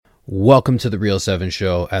Welcome to the Real 7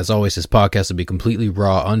 Show. As always, this podcast will be completely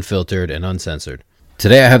raw, unfiltered, and uncensored.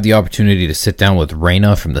 Today I have the opportunity to sit down with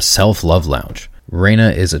Rayna from the Self-Love Lounge.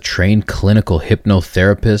 Rayna is a trained clinical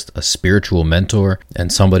hypnotherapist, a spiritual mentor,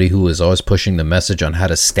 and somebody who is always pushing the message on how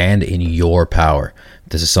to stand in your power.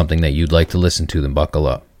 If this is something that you'd like to listen to, then buckle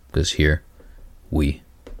up, because here we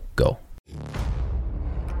go.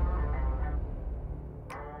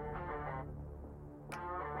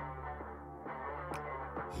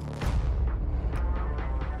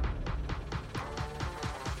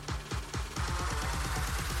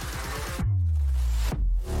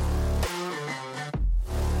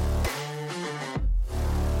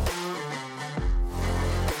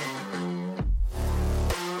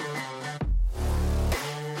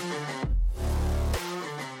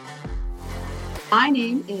 My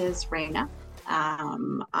name is Rayna.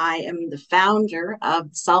 I am the founder of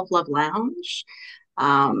the Self-Love Lounge.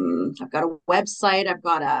 I've got a website.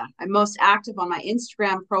 I'm most active on my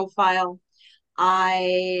Instagram profile.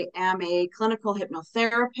 I am a clinical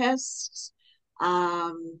hypnotherapist.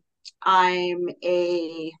 I'm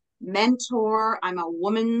a mentor. I'm a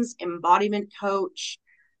woman's embodiment coach.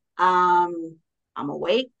 I'm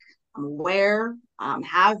awake. I'm aware.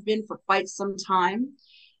 Have been for quite some time.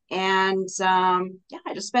 And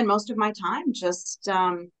I just spend most of my time just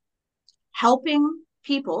helping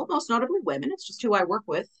people, most notably women. It's just who I work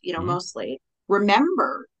with, mostly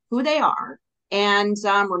remember who they are and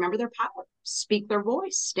remember their power, speak their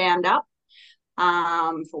voice, stand up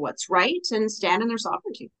for what's right and stand in their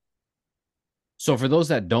sovereignty. So for those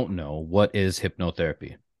that don't know, what is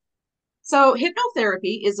hypnotherapy? So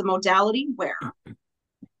hypnotherapy is a modality where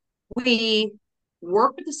we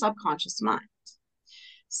work with the subconscious mind.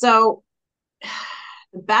 So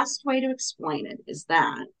the best way to explain it is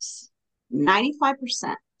that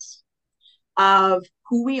 95% of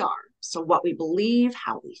who we are, so what we believe,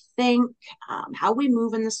 how we think, how we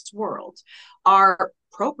move in this world, are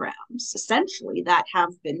programs essentially that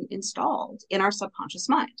have been installed in our subconscious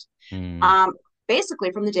mind.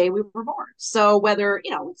 Basically from the day we were born. So whether,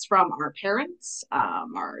 it's from our parents,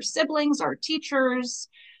 our siblings, our teachers,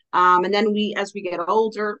 and then as we get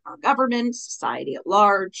older, our government, society at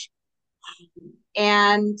large.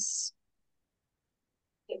 And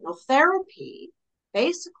hypnotherapy,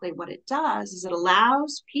 basically what it does is it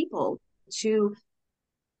allows people to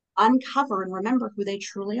uncover and remember who they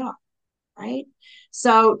truly are, right?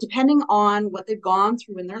 So depending on what they've gone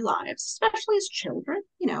through in their lives, especially as children,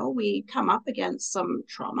 we come up against some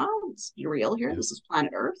trauma. Let's be real here. This is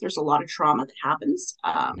planet Earth. There's a lot of trauma that happens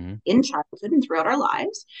in childhood and throughout our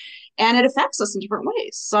lives. And it affects us in different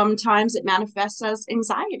ways. Sometimes it manifests as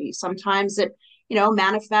anxiety. Sometimes it,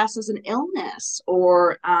 manifests as an illness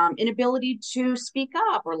or inability to speak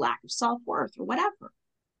up or lack of self-worth or whatever.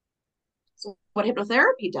 So what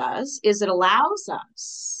hypnotherapy does is it allows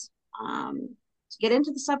us to get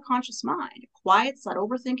into the subconscious mind. It quiets that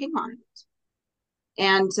overthinking mind.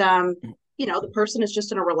 And, the person is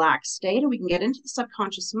just in a relaxed state and we can get into the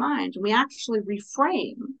subconscious mind and we actually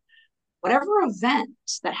reframe whatever event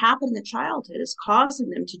that happened in the childhood is causing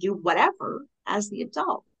them to do whatever as the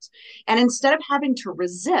adult. And instead of having to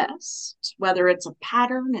resist, whether it's a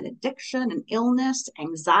pattern, an addiction, an illness,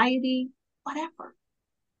 anxiety, whatever,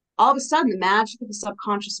 all of a sudden the magic of the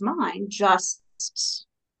subconscious mind just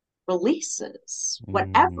releases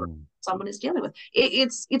whatever someone is dealing with.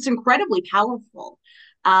 It's incredibly powerful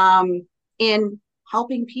in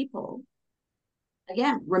helping people,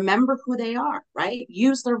 again, remember who they are, right?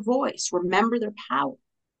 Use their voice, remember their power.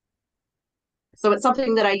 So it's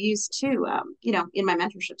something that I use too, in my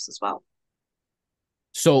mentorships as well.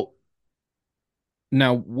 So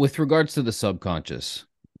now with regards to the subconscious,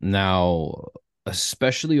 now,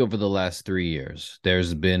 especially over the last 3 years,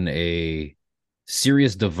 there's been a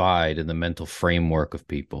serious divide in the mental framework of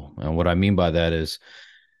people. And what I mean by that is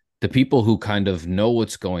the people who kind of know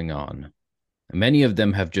what's going on, many of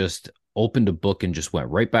them have just opened a book and just went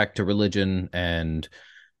right back to religion and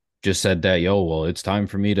just said that, well, it's time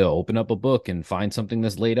for me to open up a book and find something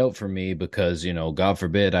that's laid out for me because, God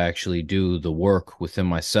forbid I actually do the work within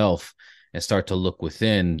myself and start to look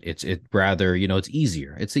within. It's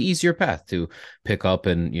easier. It's the easier path to pick up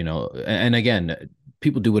and, and again,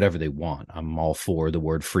 people do whatever they want. I'm all for the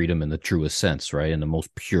word freedom in the truest sense, right? In the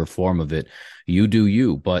most pure form of it, you do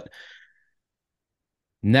you. But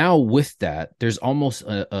now with that, there's almost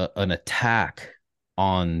an attack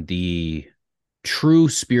on the true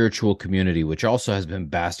spiritual community, which also has been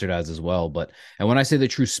bastardized as well. And when I say the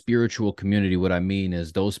true spiritual community, what I mean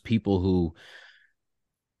is those people who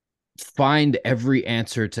find every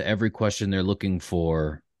answer to every question they're looking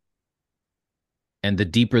for And the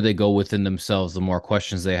deeper they go within themselves, the more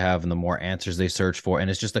questions they have and the more answers they search for. And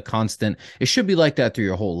it's just a constant, it should be like that through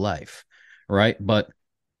your whole life. Right. But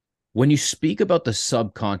when you speak about the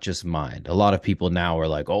subconscious mind, a lot of people now are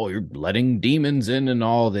like, oh, you're letting demons in and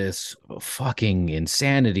all this fucking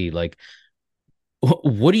insanity. Like,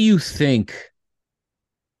 what do you think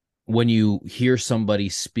when you hear somebody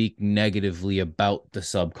speak negatively about the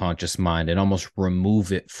subconscious mind and almost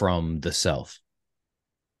remove it from the self?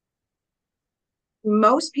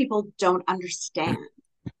 Most people don't understand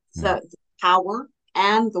Mm, the power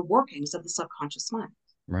and the workings of the subconscious mind.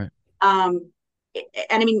 right. Um,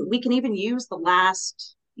 and I mean, we can even use the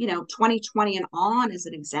last, 2020 and on as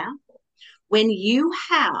an example. When you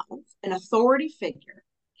have an authority figure,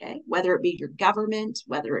 okay, whether it be your government,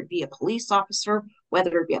 whether it be a police officer,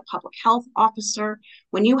 whether it be a public health officer,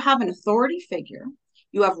 when you have an authority figure,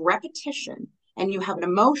 you have repetition and you have an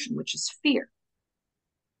emotion, which is fear,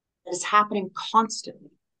 that is happening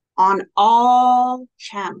constantly on all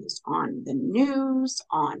channels, on the news,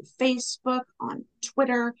 on Facebook, on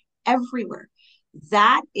Twitter, everywhere.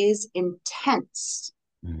 That is intense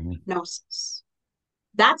Mm-hmm. hypnosis.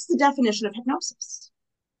 That's the definition of hypnosis.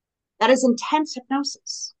 That is intense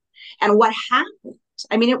hypnosis. And what happened,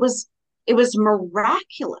 I mean, it was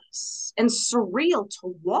miraculous and surreal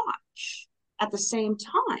to watch at the same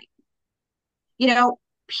time. You know,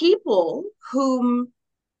 people whom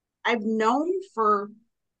I've known for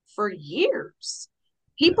years,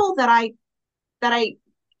 Yeah. people that I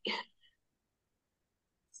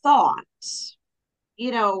thought,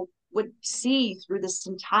 would see through this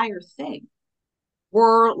entire thing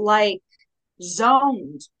were like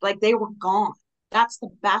zoned, like they were gone. That's the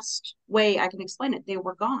best way I can explain it. They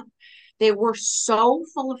were gone. They were so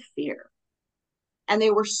full of fear and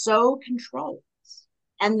they were so controlled.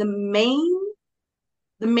 And the main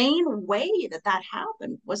way that that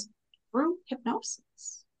happened was through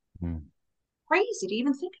hypnosis. Mm-hmm. Crazy to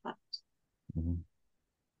even think about, Mm-hmm.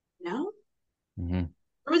 you know, Mm-hmm.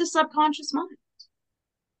 through the subconscious mind.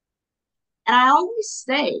 And I always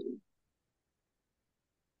say,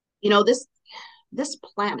 this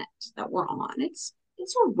planet that we're on, it's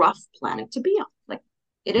a rough planet to be on. Like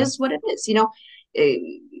it Yeah. is what it is.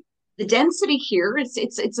 The density here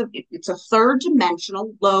it's a third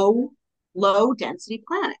dimensional low density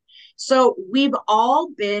planet. So we've all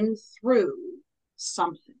been through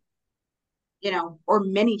something, or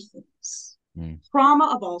many things, Mm-hmm.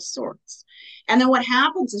 trauma of all sorts. And then what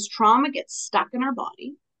happens is trauma gets stuck in our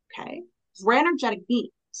body. Okay. We're energetic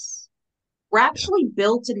beings. We're Yeah. actually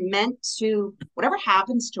built and meant to, whatever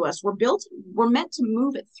happens to us, we're meant to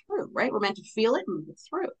move it through, right? We're meant to feel it and move it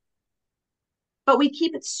through. But we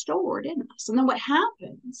keep it stored in us. And then what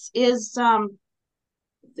happens is the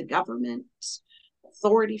government,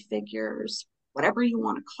 authority figures, whatever you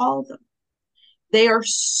want to call them, they are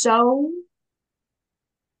so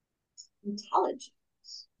intelligent.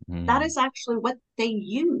 That Mm-hmm. is actually what they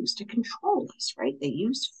use to control us, right? They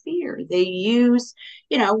use fear. They use,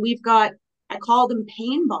 we've got, I call them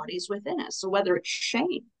pain bodies within us. So whether it's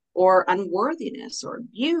shame or unworthiness or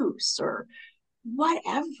abuse or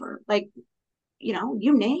whatever, like,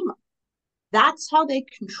 you name it. That's how they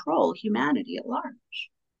control humanity at large.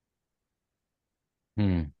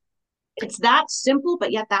 Hmm. It's that simple,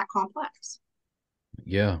 but yet that complex.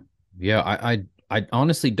 Yeah. Yeah. I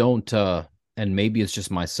honestly don't and maybe it's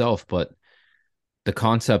just myself, but the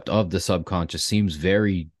concept of the subconscious seems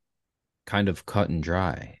very kind of cut and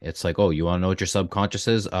dry. It's like, oh, you want to know what your subconscious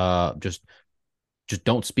is? Just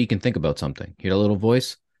don't speak and think about something. Hear a little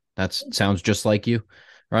voice? That sounds just like you,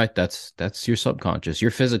 right? That's your subconscious.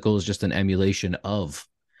 Your physical is just an emulation of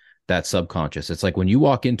that subconscious. It's like when you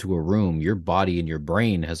walk into a room, your body and your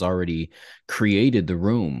brain has already created the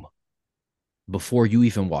room before you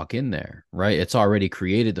even walk in there, right? It's already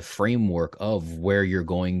created the framework of where you're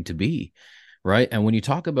going to be, right? And when you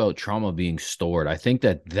talk about trauma being stored, I think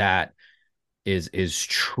that is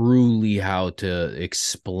truly how to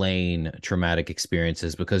explain traumatic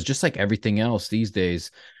experiences, because just like everything else these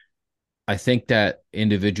days, I think that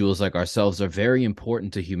individuals like ourselves are very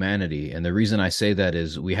important to humanity. And the reason I say that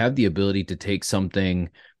is we have the ability to take something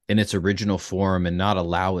in its original form and not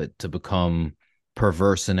allow it to become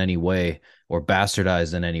perverse in any way or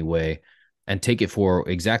bastardized in any way, and take it for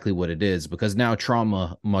exactly what it is. Because now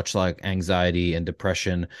trauma, much like anxiety and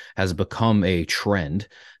depression, has become a trend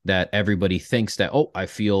that everybody thinks that, oh, I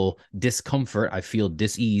feel discomfort, I feel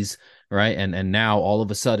dis-ease, right? And now all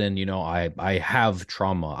of a sudden, I have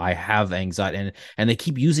trauma, I have anxiety, and they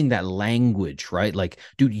keep using that language, right? Like,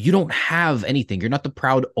 dude, you don't have anything. You're not the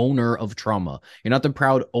proud owner of trauma. You're not the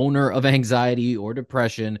proud owner of anxiety or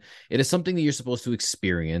depression. It is something that you're supposed to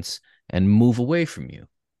experience, and move away from you.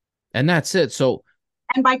 And that's it. So,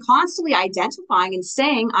 And by constantly identifying and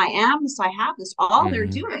saying, I am this, I have this, all they're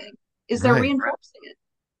mhm, doing is they're right. reinforcing it.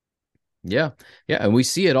 Yeah. Yeah. And we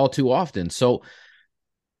see it all too often. So,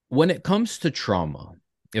 when it comes to trauma,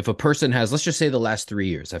 if a person has, let's just say the last 3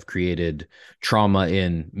 years have created trauma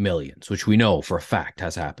in millions, which we know for a fact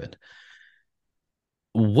has happened,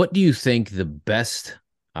 what do you think the best,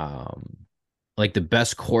 um, like the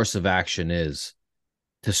best course of action is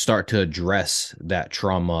to start to address that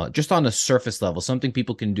trauma just on a surface level, something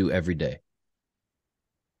people can do every day?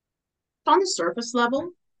 On the surface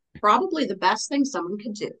level, probably the best thing someone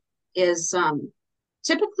could do is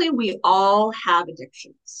typically we all have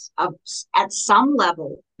addictions of at some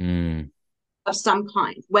level Mm, of some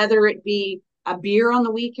kind, whether it be a beer on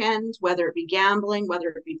the weekend, whether it be gambling, whether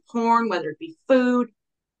it be porn, whether it be food,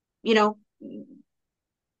 you know,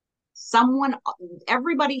 someone,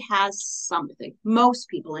 everybody has something, most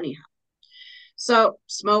people anyhow. So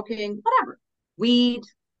smoking, whatever, weed,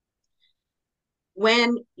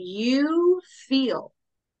 when you feel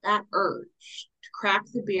that urge to crack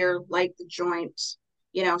the beer, light the joint,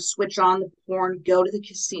 switch on the porn, go to the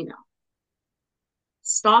casino,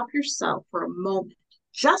 stop yourself for a moment,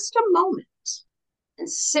 just a moment, and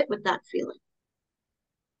sit with that feeling.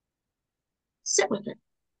 Sit with it,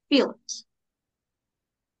 feel it,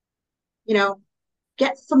 you know,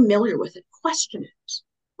 get familiar with it, question it.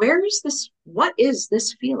 Where is this? What is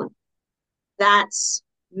this feeling that's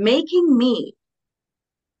making me,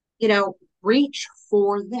 reach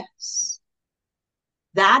for this?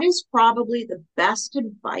 That is probably the best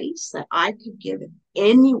advice that I could give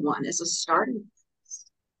anyone as a starting place.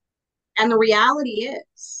 And the reality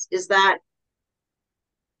is that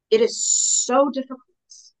it is so difficult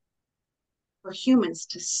for humans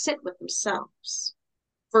to sit with themselves.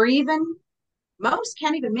 For even most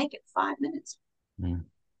can't even make it 5 minutes. mm,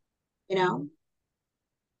 You know,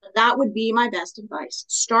 that would be my best advice.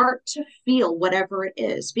 Start to feel whatever it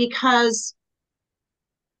is, because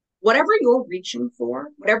whatever you're reaching for,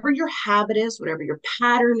 whatever your habit is, whatever your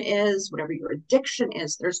pattern is, whatever your addiction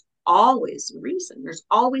is, there's always a reason. There's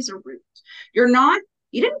always a root.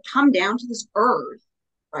 You didn't come down to this earth,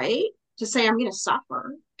 right? To say, I'm going to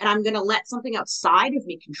suffer and I'm going to let something outside of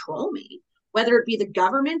me control me, whether it be the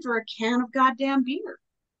government or a can of goddamn beer,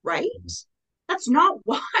 right? That's not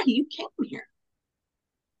why you came here.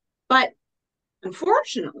 But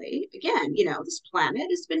unfortunately, again, this planet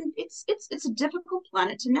has been, it's a difficult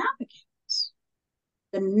planet to navigate.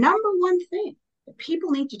 The number one thing that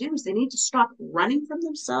people need to do is they need to stop running from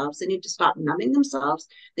themselves. They need to stop numbing themselves.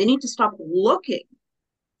 They need to stop looking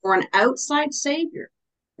for an outside savior.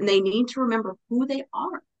 And they need to remember who they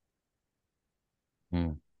are.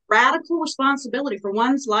 mm. Radical responsibility for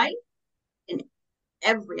one's life in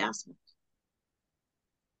every aspect.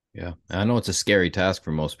 Yeah. I know it's a scary task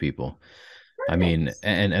for most people. I Sure it mean, is.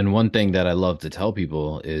 and one thing that I love to tell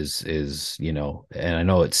people is, and I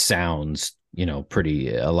know it sounds,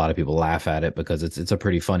 pretty, a lot of people laugh at it because it's a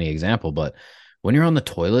pretty funny example, but when you're on the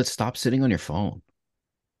toilet, stop sitting on your phone.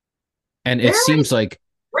 And it There seems is like,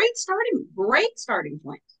 great starting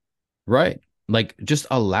point. right, like just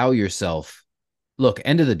allow yourself. Look,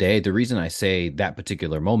 end of the day, the reason I say that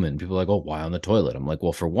particular moment, people are like, oh, why on the toilet? I'm like,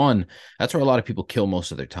 well, for one, that's where a lot of people kill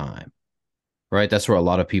most of their time. Right. That's where a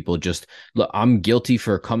lot of people just look. I'm guilty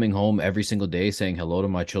for coming home every single day, saying hello to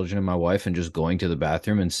my children and my wife, and just going to the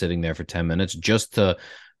bathroom and sitting there for 10 minutes just to,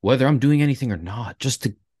 whether I'm doing anything or not,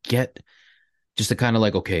 get, just to kind of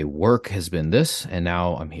like, okay, work has been this, and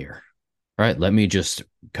now I'm here. Right. Let me just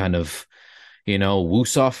kind of,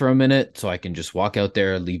 woos off for a minute so I can just walk out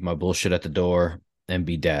there, leave my bullshit at the door, and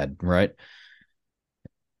be dad. Right.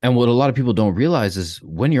 And what a lot of people don't realize is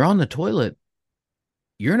when you're on the toilet,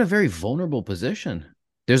 you're in a very vulnerable position.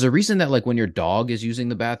 There's a reason that, like, when your dog is using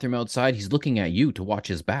the bathroom outside, he's looking at you to watch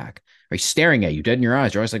his back, or he's staring at you dead in your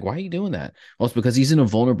eyes. You're always like, why are you doing that? Well, it's because he's in a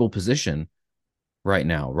vulnerable position right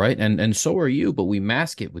now, right? And so are you, but we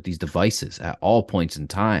mask it with these devices at all points in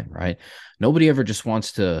time, right? Nobody ever just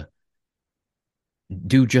wants to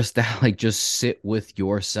do just that, like just sit with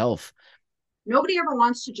yourself. Nobody ever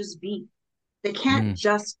wants to just be. They can't Mm,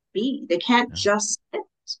 just be. They can't no. just sit.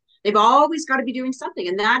 They've always got to be doing something.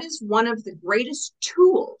 And that is one of the greatest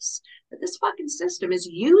tools that this fucking system is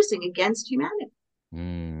using against humanity.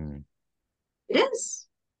 Mm, It is.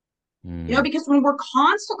 mm, Because when we're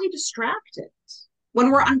constantly distracted,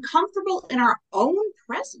 when we're yeah, uncomfortable in our own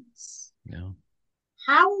presence, no.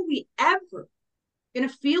 how are we ever going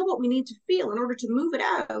to feel what we need to feel in order to move it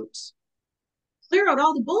out, clear out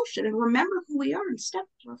all the bullshit, and remember who we are and step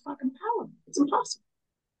into our fucking power? It's impossible.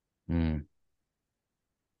 Mm,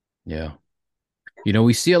 yeah.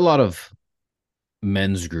 We see a lot of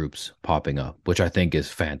men's groups popping up, which I think is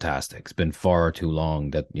fantastic. It's been far too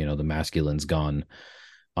long that, the masculine's gone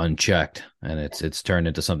unchecked and it's turned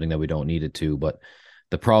into something that we don't need it to. But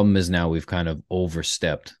the problem is now we've kind of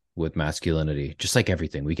overstepped with masculinity, just like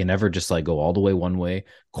everything. We can never just like go all the way one way,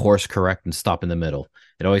 course correct, and stop in the middle.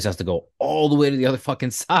 It always has to go all the way to the other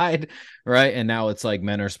fucking side, right? And now it's like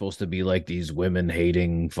men are supposed to be like these women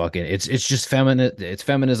hating fucking. It's just feminine. It's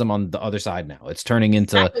feminism on the other side now. It's turning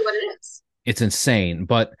into. Exactly what it is. It's insane,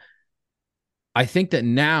 but I think that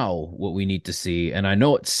now what we need to see, and I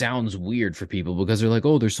know it sounds weird for people because they're like,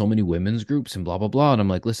 oh, there's so many women's groups and blah, blah, blah. And I'm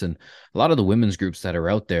like, listen, a lot of the women's groups that are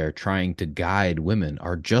out there trying to guide women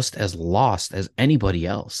are just as lost as anybody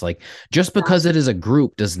else. Like, just because it is a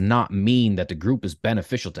group does not mean that the group is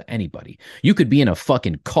beneficial to anybody. You could be in a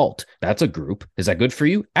fucking cult. That's a group. Is that good for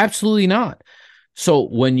you? Absolutely not. So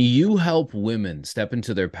when you help women step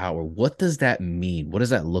into their power, what does that mean? What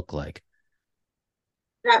does that look like?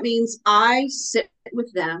 That means I sit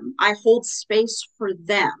with them, I hold space for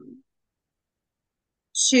them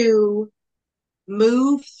to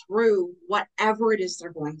move through whatever it is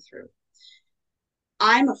they're going through.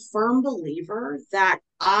 I'm a firm believer that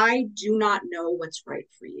I do not know what's right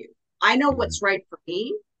for you. I know Mhm. what's right for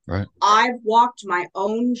me. Right. I've walked my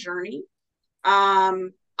own journey.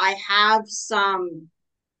 I have some,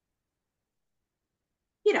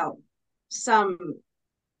 you know, some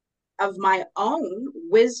of my own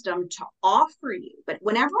wisdom to offer you. But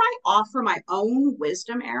whenever I offer my own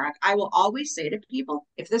wisdom, Eric, I will always say to people,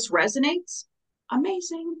 if this resonates,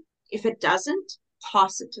 amazing. If it doesn't,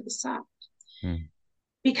 toss it to the side. Mm.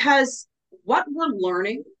 Because what we're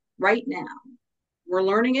learning right now, we're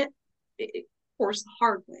learning it, of course, the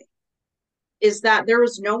hard way, is that there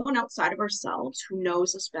is no one outside of ourselves who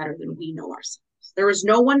knows us better than we know ourselves. There is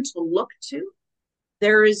no one to look to.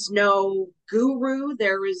 There is no guru.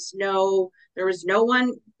 There is no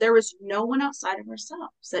one outside of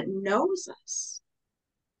ourselves that knows us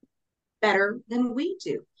better than we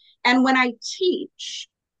do. And when I teach,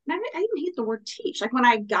 and I even hate the word teach, like when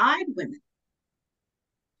I guide women,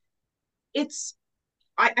 it's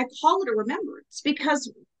I call it a remembrance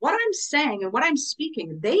because what I'm saying and what I'm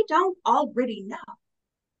speaking, they don't already know.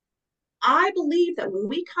 I believe that when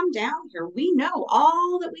we come down here, we know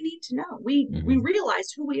all that we need to know. We Mhm.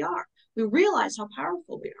 realize who we are. We realize how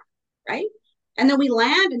powerful we are, right? And then we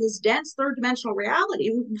land in this dense third dimensional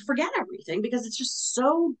reality. We forget everything because it's just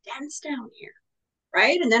so dense down here,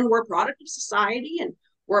 right? And then we're a product of society and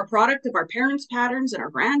we're a product of our parents' patterns and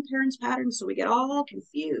our grandparents' patterns. So we get all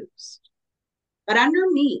confused. But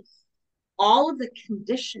underneath all of the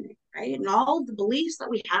conditioning, right? And all of the beliefs that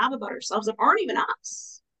we have about ourselves that aren't even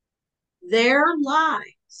us, there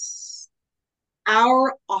lies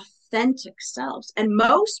our authentic selves. And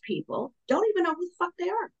most people don't even know who the fuck they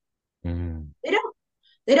are. Mhm. They don't.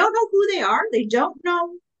 They don't know who they are. They don't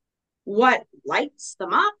know what lights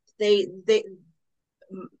them up.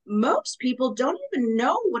 Most people don't even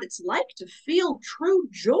know what it's like to feel true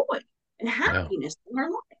joy and Yeah. happiness in their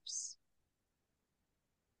lives.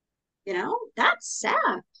 That's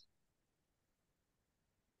sad.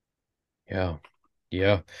 Yeah.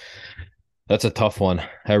 Yeah. That's a tough one.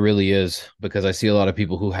 That really is because I see a lot of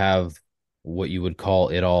people who have what you would call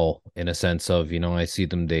it all in a sense of, I see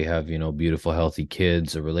them, they have, beautiful, healthy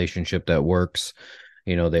kids, a relationship that works,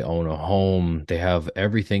 they own a home, they have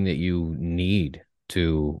everything that you need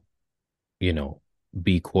to, you know,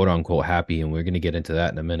 be quote unquote happy. And we're going to get into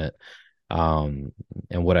that in a minute. Um,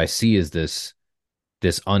 and what I see is this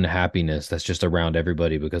unhappiness that's just around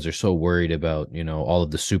everybody because they're so worried about, all of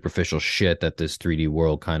the superficial shit that this 3D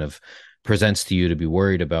world kind of presents to you to be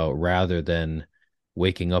worried about rather than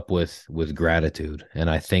waking up with gratitude. And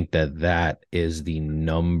I think that that is the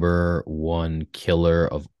number one killer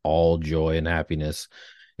of all joy and happiness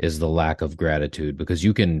is the lack of gratitude because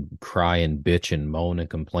you can cry and bitch and moan and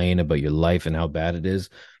complain about your life and how bad it is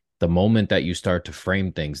the moment that you start to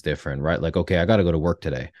frame things different, right? Like, okay, I got to go to work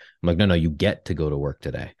today. I'm like, no, no, you get to go to work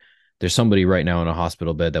today. There's somebody right now in a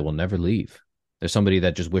hospital bed that will never leave. There's somebody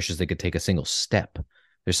that just wishes they could take a single step.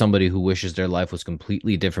 There's somebody who wishes their life was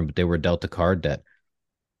completely different, but they were dealt a card that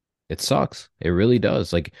it sucks. It really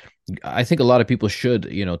does. Like, I think a lot of people should,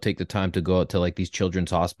 take the time to go out to like these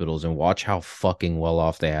children's hospitals and watch how fucking well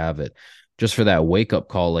off they have it. Just for that wake up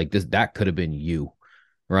call, like this, that could have been you,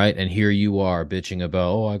 right? And here you are bitching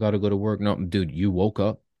about, oh, I got to go to work. No, dude, you woke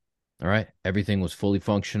up. All right. Everything was fully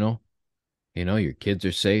functional. Your kids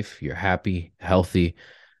are safe. You're happy, healthy.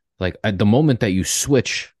 Like at the moment that you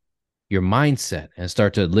switch your mindset and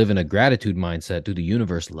start to live in a gratitude mindset, dude, the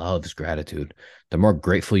universe loves gratitude. The more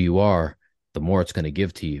grateful you are, the more it's going to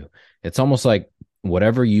give to you. It's almost like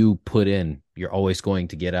whatever you put in, you're always going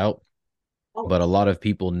to get out. But a Always. lot of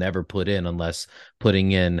people never put in unless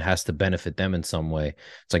putting in has to benefit them in some way.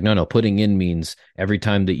 It's like, no, no, putting in means every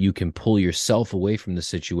time that you can pull yourself away from the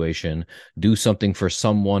situation, do something for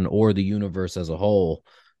someone or the universe as a whole,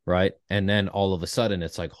 right? And then all of a sudden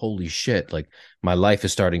it's like, holy shit, like my life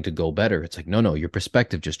is starting to go better. It's like, no, no, your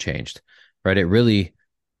perspective just changed, right?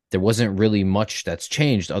 There wasn't really much that's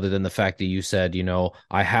changed other than the fact that you said,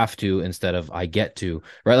 I have to instead of I get to,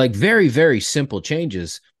 right? Like very, very simple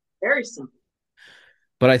changes. Very simple.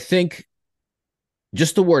 But I think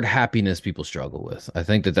just the word happiness people struggle with. I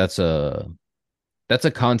think that that's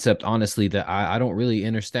a concept, honestly, that I don't really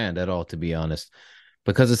understand at all, to be honest,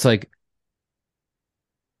 because it's like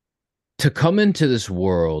to come into this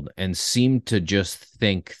world and seem to just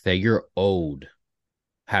think that you're owed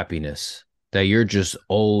happiness, that you're just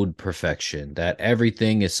owed perfection, that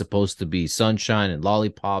everything is supposed to be sunshine and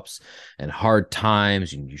lollipops and hard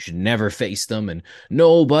times, and you should never face them, and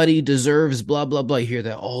nobody deserves blah, blah, blah. You hear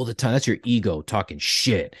that all the time. That's your ego talking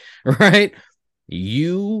shit, right?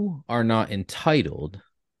 You are not entitled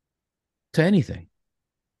to anything.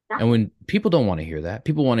 And Exactly. when people don't want to hear that,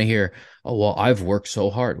 people want to hear, "Oh, well, I've worked so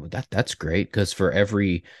hard." Well, that's great because for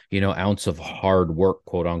every, ounce of hard work,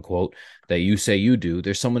 quote unquote, that you say you do,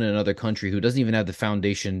 there's someone in another country who doesn't even have the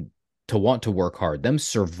foundation to want to work hard. Them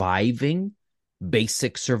surviving,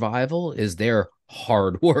 basic survival is their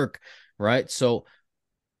hard work, right? So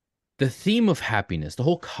the theme of happiness, the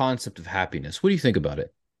whole concept of happiness, what do you think about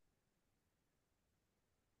it?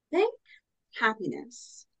 I think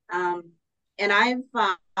happiness. And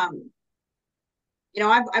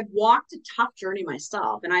I've walked a tough journey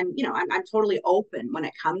myself, and I'm totally open when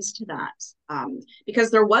it comes to that.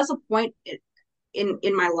 Because there was a point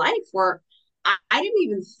in my life where I didn't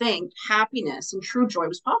even think happiness and true joy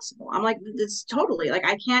was possible. I'm like, this totally like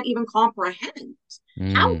I can't even comprehend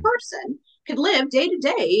how a Mm, person could live day to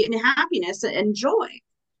day in happiness and joy.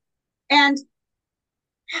 And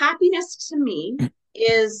happiness to me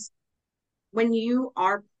is when you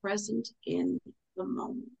are present in the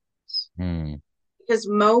moment. mm, Because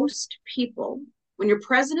most people, when you're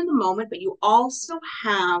present in the moment, but you also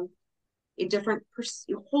have you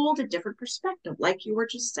hold a different perspective, like you were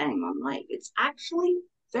just saying on life. It's actually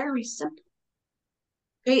very simple.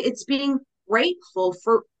 Okay, it's being grateful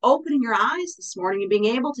for opening your eyes this morning and being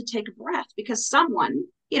able to take a breath because someone,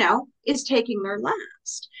 is taking their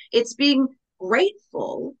last. It's being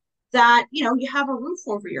grateful that, you have a roof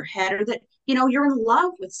over your head or that, you're in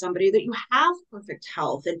love with somebody, that you have perfect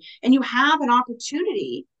health and you have an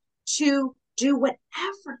opportunity to do whatever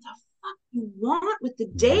the fuck you want with the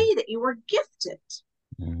mm, day that you were gifted.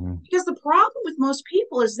 mm, Because the problem with most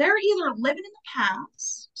people is they're either living in the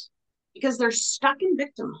past because they're stuck in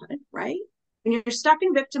victimhood, right? When you're stuck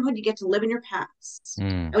in victimhood, you get to live in your past.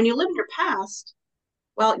 mm, And when you live in your past,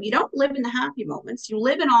 well, you don't live in the happy moments. You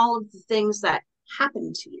live in all of the things that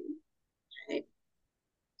happen to you. Right?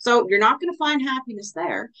 So you're not going to find happiness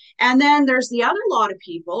there. And then there's the other lot of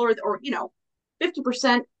people, or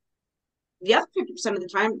 50%, the other 50% of the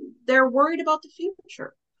time, they're worried about the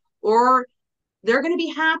future. Or they're going to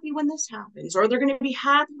be happy when this happens, or they're going to be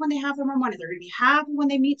happy when they have more money. They're going to be happy when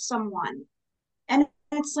they meet someone. And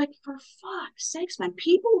it's like, for fuck's sakes, man,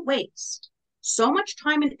 people waste so much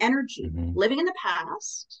time and energy mm, living in the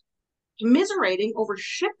past, commiserating over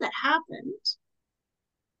shit that happened,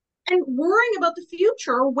 and worrying about the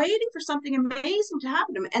future or waiting for something amazing to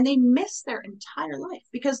happen to them. And they miss their entire life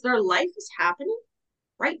because their life is happening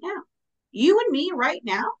right now. You and me right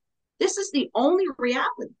now, this is the only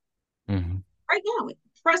reality mm. right now, in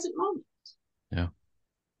the present moment. Yeah.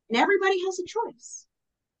 And everybody has a choice.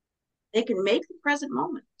 They can make the present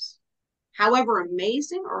moment however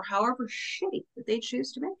amazing or however shitty that they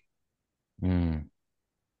choose to make. Mm,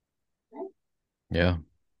 Right? yeah.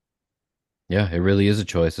 Yeah, it really is a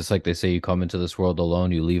choice. It's like they say you come into this world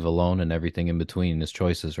alone, you leave alone, and everything in between is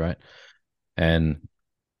choices, right? And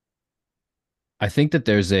I think that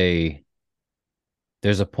there's a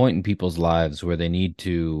point in people's lives where they need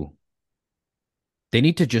to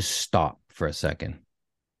just stop for a second.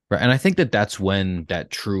 Right? And I think that that's when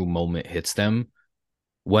that true moment hits them,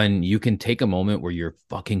 when you can take a moment where you're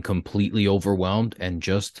fucking completely overwhelmed and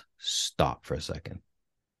just stop for a second.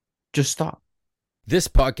 Just stop. This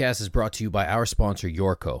podcast is brought to you by our sponsor,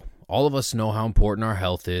 Yorko. All of us know how important our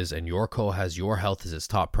health is, and Yorko has your health as its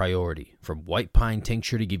top priority. From white pine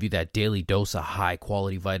tincture to give you that daily dose of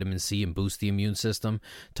high-quality vitamin C and boost the immune system,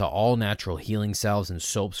 to all-natural healing salves and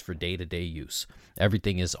soaps for day-to-day use.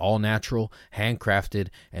 Everything is all-natural, handcrafted,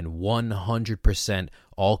 and 100%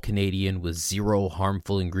 all-Canadian with zero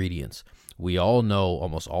harmful ingredients. We all know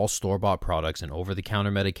almost all store-bought products and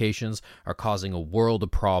over-the-counter medications are causing a world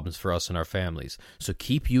of problems for us and our families. So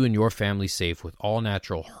keep you and your family safe with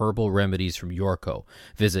all-natural herbal remedies from Yorko.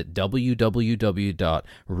 Visit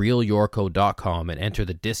www.realyorko.com and enter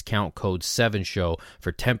the discount code 7show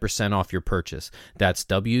for 10% off your purchase. That's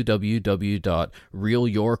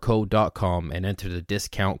www.realyorko.com and enter the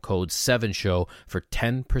discount code 7show for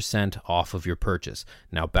 10% off of your purchase.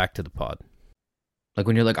 Now back to the pod. Like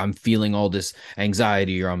when you're like, I'm feeling all this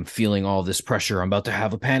anxiety or I'm feeling all this pressure, I'm about to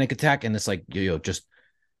have a panic attack. And it's like, just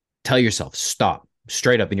tell yourself, stop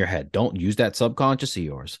straight up in your head. Don't use that subconscious of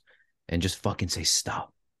yours and just fucking say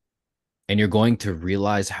stop. And you're going to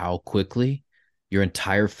realize how quickly your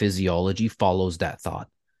entire physiology follows that thought.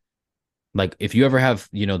 Like if you ever have,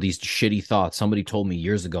 these shitty thoughts, somebody told me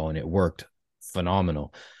years ago and it worked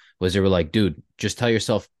phenomenal, was they were like, dude, just tell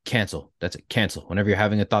yourself cancel. That's it. Cancel. Whenever you're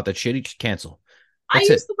having a thought that's shitty, just cancel. I That's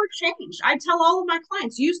use it. the word change. I tell all of my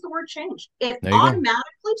clients, use the word change. It There you go.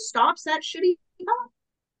 automatically stops that shitty thought.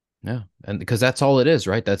 Yeah. And because that's all it is,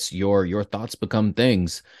 right? That's your thoughts become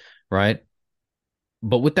things, right?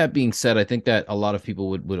 But with that being said, I think that a lot of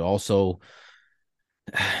people would also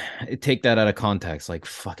take that out of context, like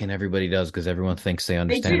fucking everybody does, because everyone thinks they They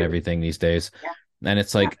understand do. everything these days. Yeah. And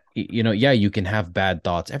it's Yeah. like, yeah, you can have bad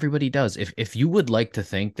thoughts. Everybody does. If you would like to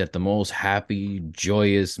think that the most happy,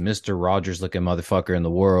 joyous Mr. Rogers looking motherfucker in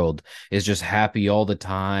the world is just happy all the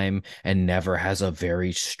time and never has a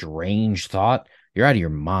very strange thought, you're out of your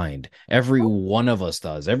mind. Every one of us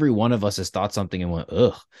does. Every one of us has thought something and went,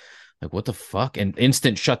 ugh, like what the fuck? And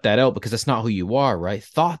instant shut that out because that's not who you are, right?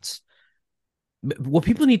 Thoughts. What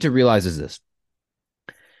people need to realize is this: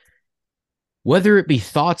 whether it be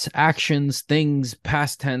thoughts, actions, things,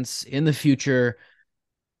 past tense, in the future,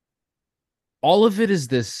 all of it is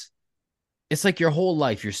this. It's like your whole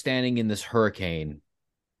life you're standing in this hurricane,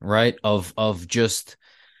 right? Of just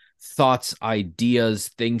thoughts, ideas,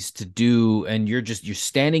 things to do, and you're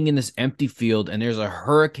standing in this empty field and there's a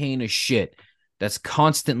hurricane of shit that's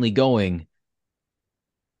constantly going.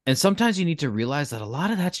 And sometimes you need to realize that a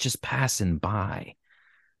lot of that's just passing by.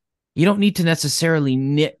 You don't need to necessarily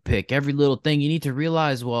nitpick every little thing. You need to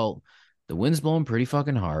realize, well, the wind's blowing pretty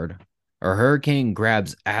fucking hard. A hurricane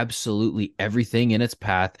grabs absolutely everything in its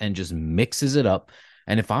path and just mixes it up.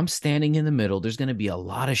 And if I'm standing in the middle, there's going to be a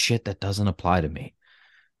lot of shit that doesn't apply to me,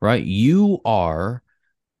 right? You are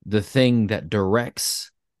the thing that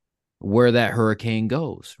directs where that hurricane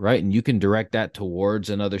goes, right? And you can direct that towards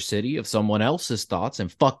another city of someone else's thoughts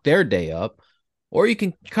and fuck their day up. Or you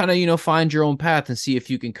can kind of, find your own path and see if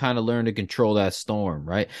you can kind of learn to control that storm,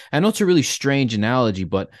 right? I know it's a really strange analogy,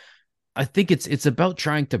 but I think it's about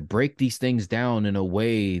trying to break these things down in a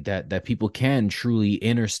way that people can truly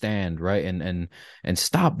understand, right? And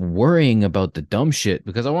stop worrying about the dumb shit,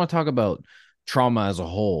 because I want to talk about trauma as a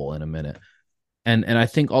whole in a minute. And I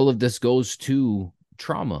think all of this goes to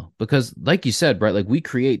trauma because like you said, right, like we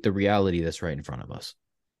create the reality that's right in front of us.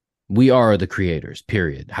 We are the creators,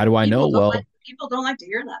 period. How do I know? Well, People don't like to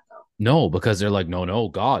hear that though. no, because they're like, no,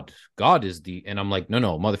 God is the, and I'm like,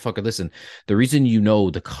 no, motherfucker, listen. The reason you know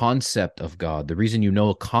the concept of God, the reason you know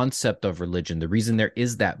a concept of religion, the reason there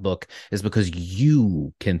is that book is because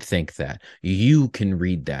you can think that, you can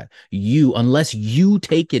read that. Unless you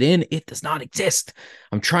take it in, it does not exist.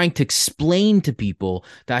 I'm trying to explain to people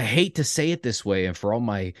that I hate to say it this way, and for all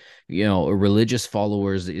my, religious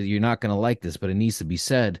followers, you're not gonna like this, but it needs to be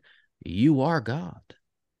said. You are God.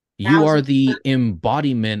 You are 1,000%. the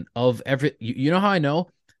embodiment of every. You know how I know?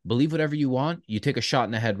 Believe whatever you want. You take a shot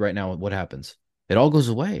in the head right now. What happens? It all goes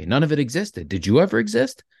away. None of it existed. Did you ever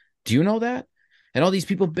exist? Do you know that? And all these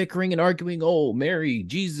people bickering and arguing. Oh, Mary,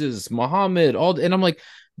 Jesus, Muhammad, all. And I'm like,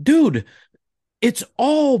 dude, it's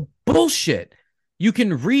all bullshit. You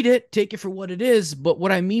can read it, take it for what it is. But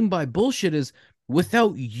what I mean by bullshit is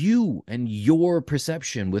without you and your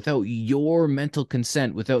perception, without your mental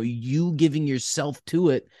consent, without you giving yourself to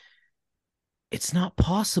it, it's not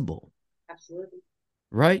possible. Absolutely.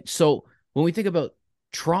 Right. So when we think about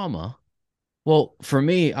trauma, well, for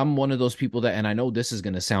me, I'm one of those people that, and I know this is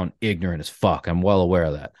going to sound ignorant as fuck. I'm well aware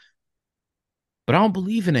of that. But I don't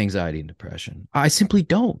believe in anxiety and depression. I simply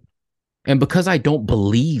don't. And because I don't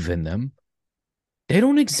believe in them, they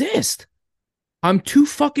don't exist. I'm too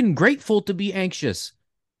fucking grateful to be anxious.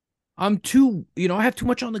 I'm too, I have too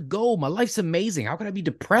much on the go. My life's amazing. How could I be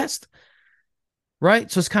depressed?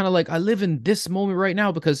 Right. So it's kind of like I live in this moment right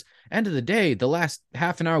now because end of the day, the last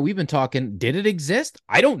half an hour we've been talking, did it exist?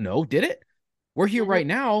 I don't know. Did it? We're here Mm-hmm. right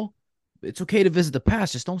now. It's okay to visit the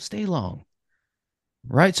past. Just don't stay long.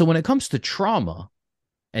 Right. So when it comes to trauma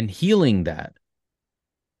and healing that,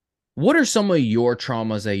 What are some of your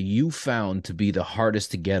traumas that you found to be the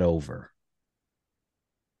hardest to get over?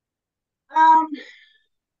 Um,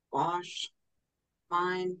 gosh,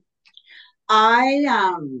 mine. I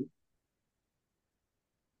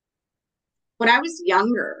when I was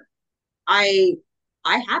younger, I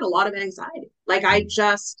I had a lot of anxiety. Like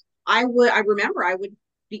Mm. I remember I would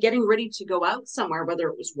be getting ready to go out somewhere, whether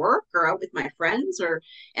it was work or out with my friends, or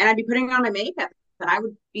and I'd be putting on my makeup and I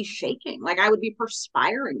would be shaking. Like I would be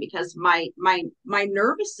perspiring because my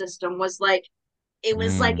nervous system was like it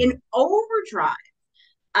was like in Mm. overdrive.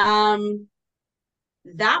 Um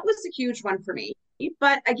that was a huge one for me.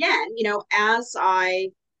 But again, as I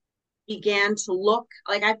began to look,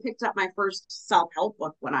 like I picked up my first self-help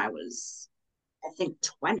book when I was, I think,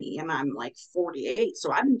 20, and I'm like 48.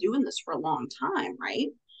 So I've been doing this for a long time, right?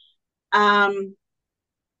 Um,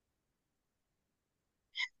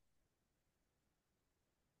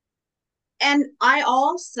 and I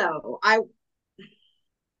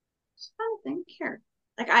just trying to think here.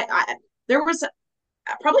 Like there was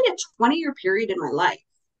probably a 20-year period in my life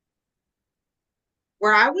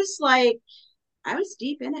where I was like, I was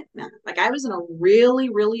deep in it, man. Like I was in a really,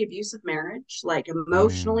 really abusive marriage, like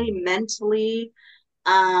emotionally, Mm. mentally.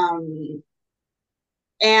 Um,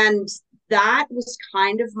 and that was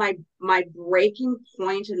kind of my breaking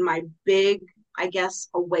point and my big, I guess,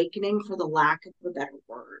 awakening, for the lack of a better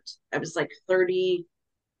word. I was like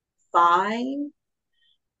 35.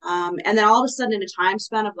 And then all of a sudden, in a time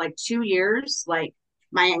span of like 2 years, like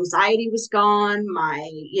my anxiety was gone, my,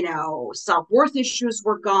 self-worth issues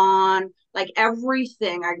were gone, like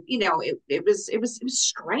everything. It was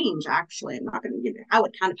strange, actually. I'm not gonna give you how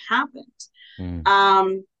it kind of happened. Mm.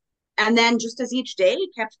 Um, and then just as each day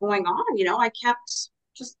kept going on, I kept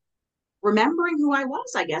just remembering who I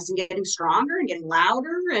was, I guess, and getting stronger and getting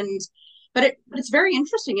louder. But it's very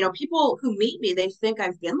interesting. People who meet me, they think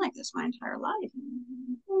I've been like this my entire life.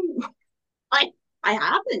 I I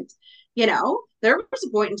haven't. There was a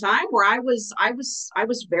point in time where I was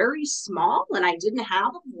very small and I didn't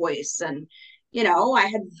have a voice, and I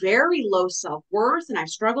had very low self-worth, and I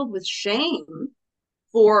struggled with shame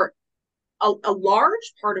for a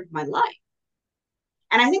large part of my life.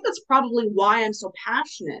 And I think that's probably why I'm so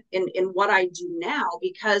passionate in what I do now,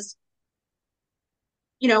 because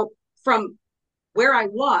from where I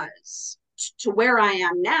was to where I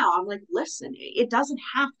am now, I'm like, listen, it doesn't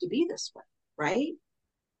have to be this way, right?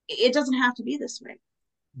 It doesn't have to be this way.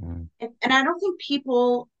 Mm. And I don't think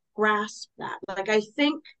people grasp that. Like, I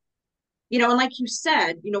think, and like you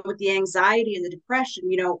said, with the anxiety and the depression,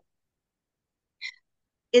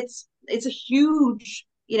 it's a huge,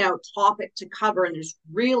 topic to cover. And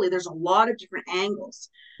there's a lot of different angles.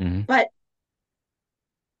 Mm. But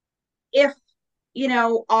if,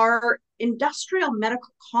 our industrial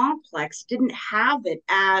medical complex didn't have it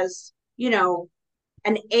as,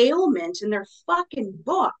 an ailment in their fucking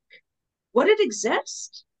book, would it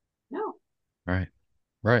exist? No, Right.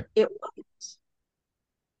 Right. it wouldn't.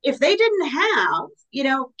 If they didn't have,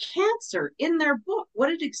 cancer in their book, would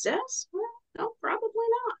it exist? Well, no, probably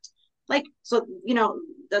not. Like, so,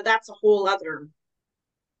 that's a whole other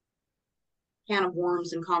can of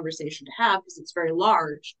worms and conversation to have, because it's very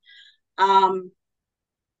large. Um,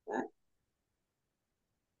 but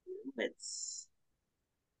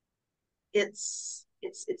it's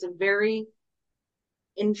it's a very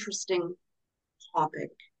interesting topic,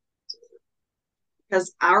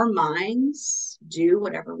 because our minds do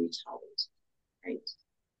whatever we tell it, right?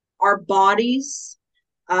 Our bodies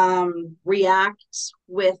react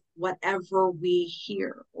with whatever we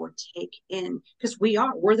hear or take in, because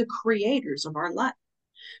we're the creators of our life.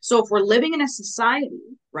 So if we're living in a society,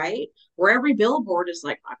 right, where every billboard is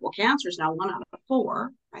like, well, cancer is now 1 out of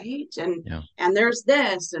 4, right, and Yeah. and there's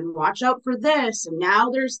this, and watch out for this, and now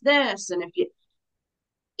there's this, and if you,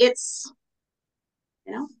 it's,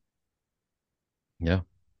 you know, Yeah.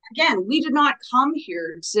 again, we did not come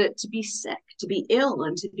here to be sick, to be ill,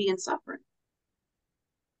 and to be in suffering.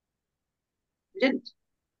 We didn't.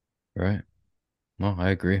 Right. No,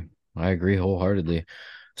 I agree. I agree wholeheartedly.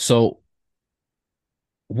 So,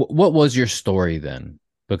 what was your story then?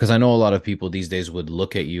 Because I know a lot of people these days would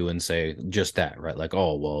look at you and say just that, right? Like,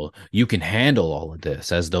 oh, well, you can handle all of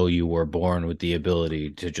this, as though you were born with the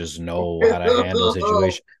ability to just know how to handle a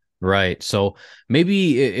situation. Right. So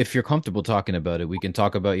maybe if you're comfortable talking about it, we can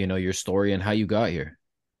talk about, your story and how you got here.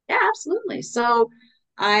 Yeah, absolutely. So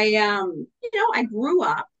I grew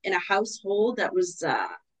up in a household that was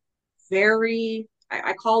very,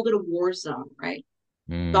 I called it a war zone, right?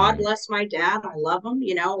 God Mm. bless my dad. I love him.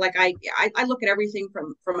 Like I look at everything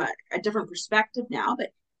from a different perspective now, but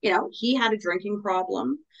he had a drinking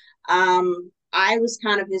problem. I was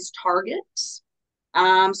kind of his target.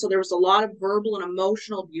 So there was a lot of verbal and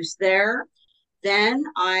emotional abuse there. Then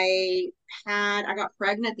I got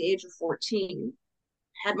pregnant at the age of 14,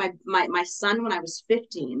 had my son when I was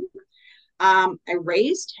 15. I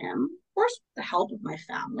raised him, of course, with the help of my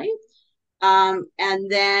family. And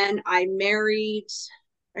then I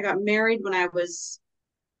got married when I was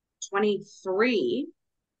 23,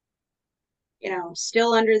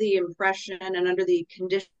 still under the impression and under the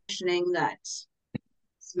conditioning that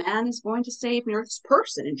this man is going to save me, or this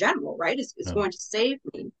person in general, right, is Oh. going to save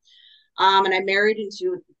me. And I married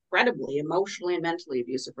into an incredibly emotionally and mentally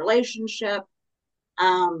abusive relationship.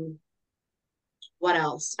 Um, what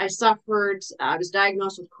else? I was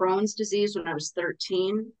diagnosed with Crohn's disease when I was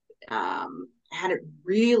 13. I had it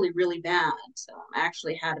really, really bad. I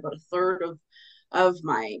actually had about a third of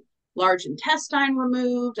my large intestine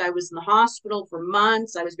removed. I was in the hospital for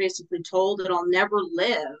months. I was basically told that I'll never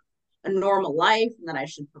live a normal life and that I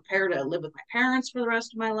should prepare to live with my parents for the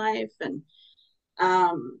rest of my life. And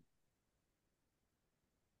um,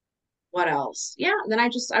 what else? Yeah. And then I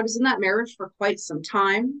was in that marriage for quite some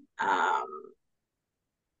time.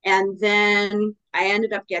 And then I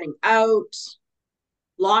ended up getting out,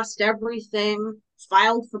 lost everything,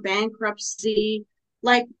 filed for bankruptcy.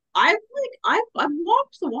 Like I've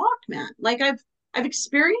walked the walk, man. Like I've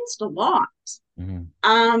experienced a lot. Mhm.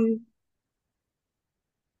 Um,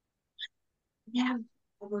 yeah,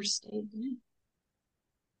 never stayed in.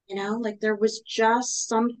 Like there was just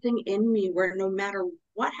something in me where no matter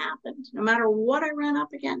what happened, no matter what I ran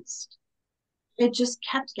up against, it just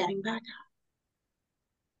kept getting back up,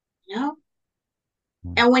 you know?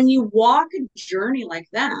 Mhm. And when you walk a journey like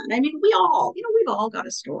that, I mean, we've all got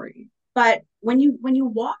a story. But when you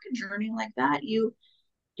walk a journey like that, you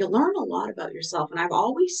learn a lot about yourself. And I've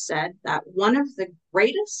always said that one of the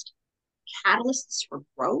greatest catalysts for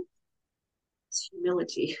growth is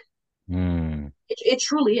humility. Mm. It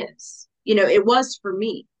truly is. It was for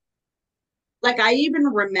me. Like I even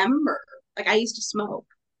remember, like I used to smoke.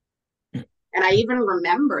 And I even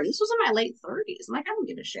remember this was in my late 30s. I'm like, I don't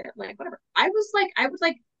give a shit. Like, whatever. I would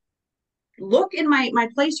like look in my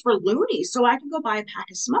place for loonies so I could go buy a pack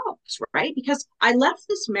of smokes, right? Because I left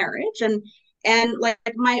this marriage and like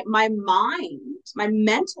my mind, my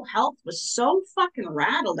mental health was so fucking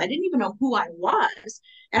rattled. I didn't even know who I was.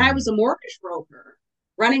 And I was Mhm. a mortgage broker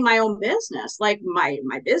running my own business. Like my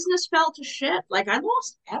business fell to shit. Like I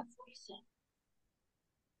lost everything.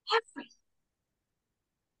 Everything.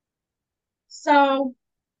 So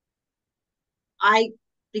I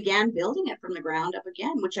began building it from the ground up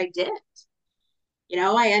again, which I did.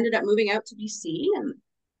 I ended up moving out to BC and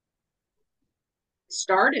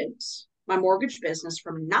started my mortgage business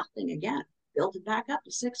from nothing again, built it back up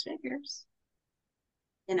to six figures,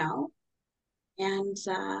 you know, and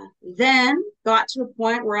then got to a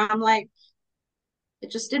point where I'm like,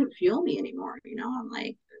 it just didn't fuel me anymore. I'm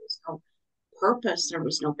like, there was no purpose, there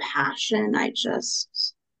was no passion. I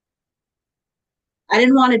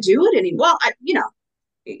didn't want to do it anymore.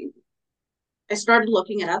 Well, I started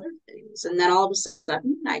looking at other things, and then all of a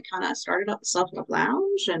sudden, I kind of started up the self love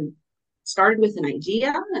lounge and started with an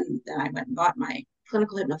idea, and then I went and got my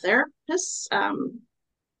clinical hypnotherapist.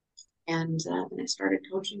 And then I started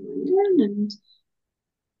coaching women, and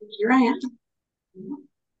here I am.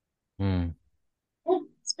 Mm. Yeah,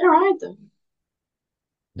 it's been a ride though.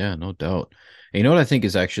 Yeah, no doubt. And you know what I think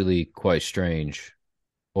is actually quite strange,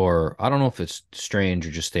 or I don't know if it's strange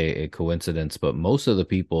or just a coincidence, but most of the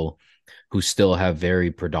people who still have very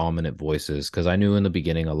predominant voices, because I knew in the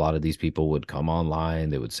beginning a lot of these people would come online,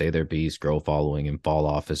 they would say their piece, grow following, and fall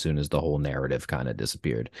off as soon as the whole narrative kind of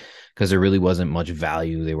disappeared, because there really wasn't much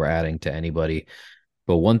value they were adding to anybody.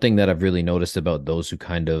 But one thing that I've really noticed about those who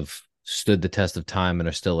kind of stood the test of time and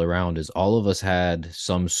are still around is all of us had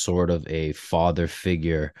some sort of a father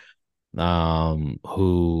figure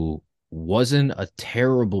who wasn't a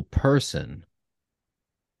terrible person,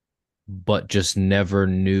 but just never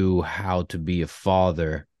knew how to be a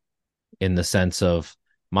father in the sense of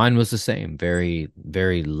mine was the same, very,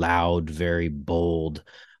 very loud, very bold.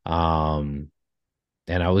 Um,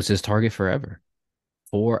 and I was his target forever,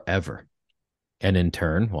 forever. And in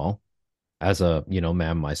turn, well, as a,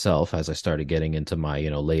 man myself, as I started getting into my,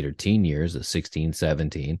 later teen years, at 16,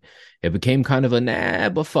 17, it became kind of a nah,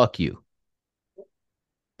 but fuck you.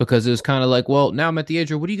 Because it was kind of like, well, now I'm at the age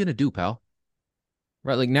where what are you going to do, pal?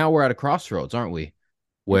 Right? Like now we're at a crossroads, aren't we?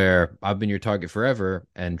 Where I've been your target forever,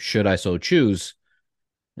 and should I so choose,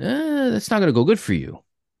 that's not going to go good for you.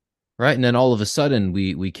 Right. And then all of a sudden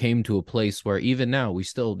we came to a place where even now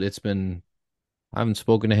it's been, I haven't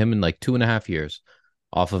spoken to him in like 2.5 years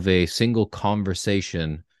off of a single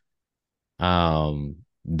conversation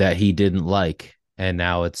that he didn't like. And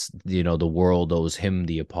now it's, the world owes him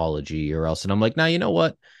the apology or else. And I'm like, now, you know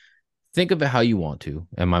what? Think of it how you want to.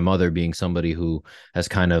 And my mother, being somebody who has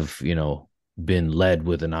kind of, been led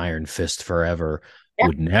with an iron fist forever, Yeah.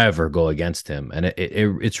 would never go against him. And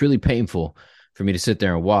it's really painful for me to sit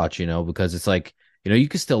there and watch, because it's like, you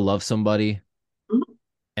can still love somebody Mhm.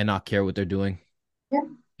 and not care what they're doing.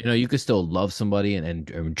 Yeah. You could still love somebody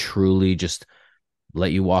and truly just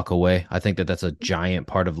let you walk away. I think that that's a giant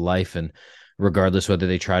part of life. And regardless whether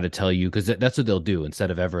they try to tell you, because that's what they'll do,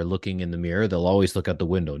 instead of ever looking in the mirror, they'll always look out the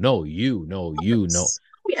window. No, you, no, you, no.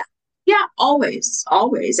 Oh, yeah. Yeah, always,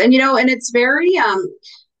 always. And and it's very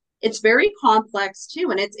complex too.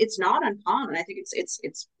 And it's not uncommon. I think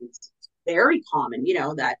it's very common,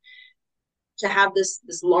 that to have this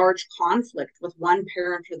large conflict with one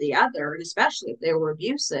parent or the other, and especially if they were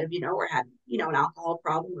abusive, or had, an alcohol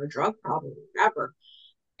problem or a drug problem or whatever.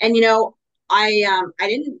 And I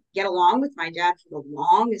didn't get along with my dad for the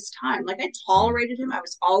longest time. Like, I Mm, tolerated him. I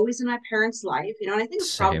was always in my parents' life, and I think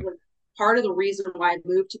it's same. probably part of the reason why I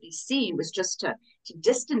moved to BC was just to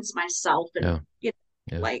distance myself and Yeah.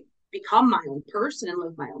 Yeah. like become my own person and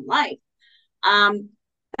live my own life. Um,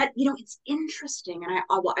 but it's interesting, and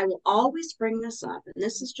I will always bring this up, and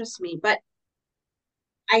this is just me, but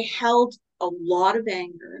I held a lot of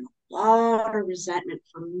anger and a lot of resentment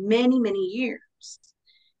for many, many years.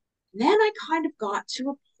 And then I kind of got to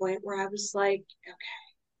a point where I was like,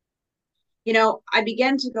 okay, I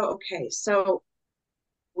began to go, okay, so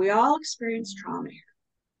we all experience trauma here.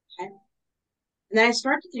 Okay. And then I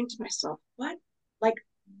started to think to myself, like,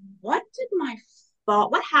 what did my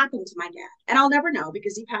fault, what happened to my dad? And I'll never know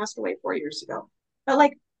because he passed away 4 years ago. But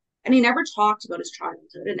like, and he never talked about his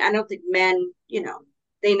childhood. And I don't think men,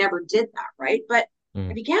 they never did that, right? But I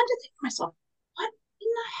Mm, began to think to myself, what in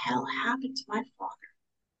the hell happened to my father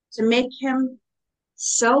to make him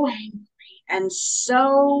so angry and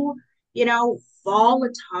so,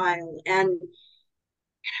 volatile? And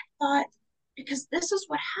thought, because this is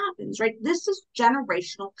what happens, right? This is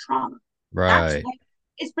generational trauma. That's right. why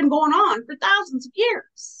it's been going on for thousands of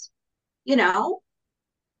years, you know?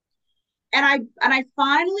 And I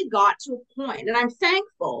finally got to a point, and I'm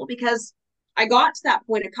thankful because I got to that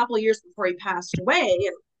point a couple of years before he passed away.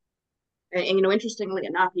 And interestingly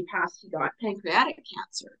enough, he got pancreatic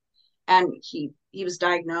cancer. And he was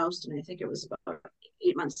diagnosed, and I think it was about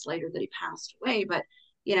 8 months later that he passed away. But,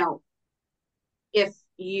 you know, if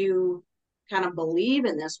you kind of believe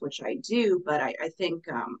in this, which I do, but I think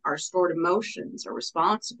our stored emotions are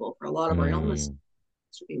responsible for a lot of our illnesses, Mm,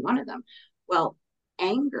 to be one of them. Well,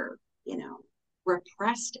 anger,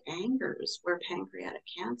 repressed anger is where pancreatic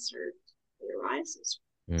cancer arises.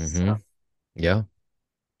 mm-hmm. So Yeah.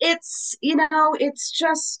 it's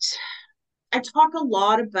just, I talk a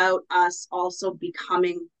lot about us also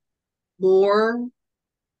becoming more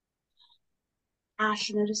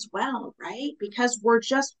passionate as well, right? Because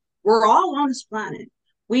we're all on this planet.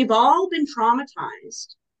 We've all been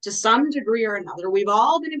traumatized to some degree or another. We've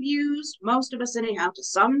all been abused, most of us anyhow, to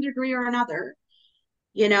some degree or another,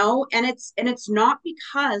 and it's not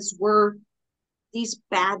because we're these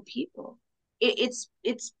bad people. It's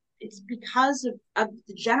because of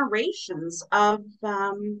the generations of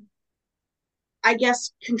I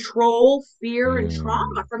guess control, fear, and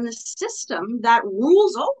trauma Mm, from the system that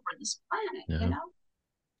rules over this planet, yeah.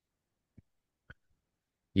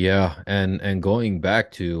 Yeah, and going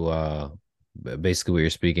back to basically what you're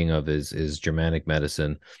speaking of is Germanic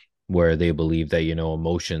medicine, where they believe that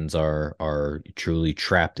emotions are truly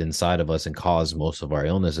trapped inside of us and cause most of our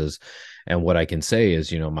illnesses. And what I can say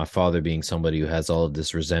is, my father being somebody who has all of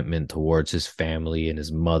this resentment towards his family and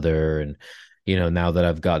his mother, and now that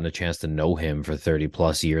I've gotten a chance to know him for 30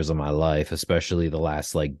 plus years of my life, especially the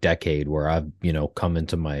last like decade where I've come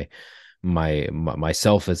into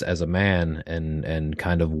myself as a man and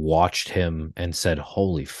kind of watched him and said,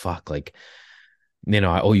 holy fuck, like,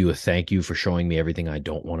 I owe you a thank you for showing me everything I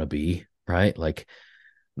don't want to be, right? Like,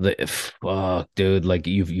 the fuck, dude, like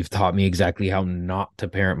you've taught me exactly how not to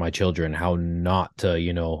parent my children, how not to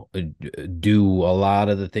do a lot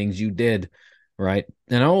of the things you did, right?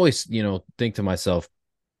 And I always think to myself,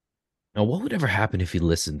 now what would ever happen if you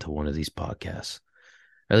listened to one of these podcasts?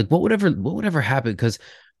 Right? Like, what would ever happen? Because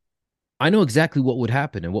I know exactly what would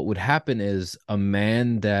happen. And what would happen is a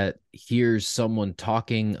man that hears someone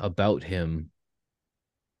talking about him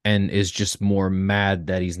and is just more mad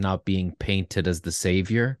that he's not being painted as the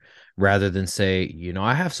savior, rather than say,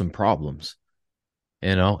 I have some problems,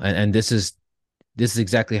 and this is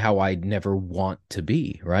exactly how I never want to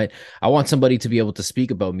be, right? I want somebody to be able to speak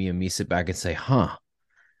about me and me sit back and say, huh.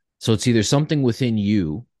 So it's either something within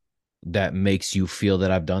you that makes you feel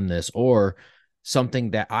that I've done this, or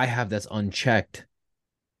something that I have that's unchecked.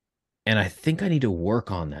 And I think I need to work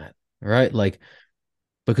on that, right? Like,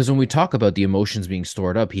 because when we talk about the emotions being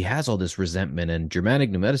stored up, he has all this resentment, and Germanic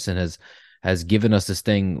New Medicine has given us this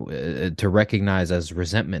thing to recognize as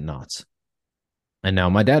resentment knots. And now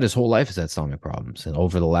my dad, his whole life has had stomach problems, and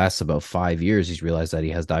over the last about 5 years, he's realized that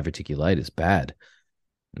he has diverticulitis, bad,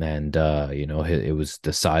 and it was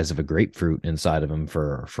the size of a grapefruit inside of him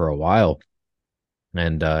for a while,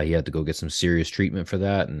 and he had to go get some serious treatment for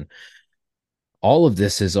that, and all of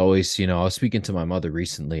this is always, I was speaking to my mother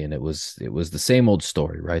recently, and it was the same old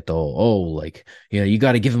story, right? The whole, oh, like, you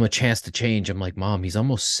got to give him a chance to change. I'm like, Mom, he's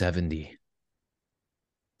almost 70.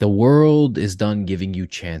 The world is done giving you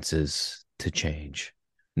chances to change.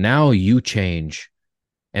 Now you change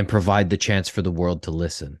and provide the chance for the world to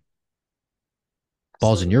listen.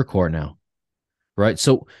 Ball's in Absolutely. your court now, right?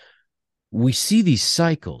 So we see these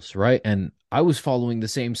cycles, right? And I was following the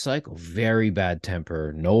same cycle, very bad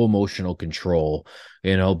temper, no emotional control.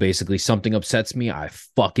 Basically something upsets me, I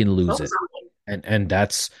fucking lose it. Wholesome. And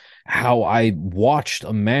that's how I watched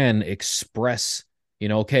a man express,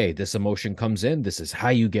 okay, this emotion comes in, this is how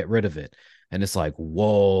you get rid of it. And it's like,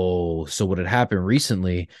 whoa. So what had happened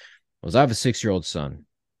recently was I have a 6-year-old son.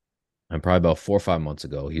 And probably about 4 or 5 months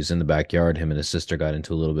ago, he was in the backyard. Him and his sister got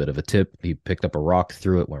into a little bit of a tip. He picked up a rock,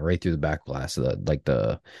 threw it, went right through the back glass,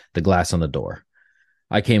 the glass on the door.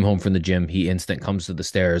 I came home from the gym. He instant comes to the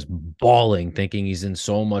stairs, bawling, thinking he's in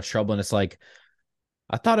so much trouble. And it's like,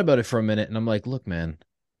 I thought about it for a minute, and I'm like, look, man,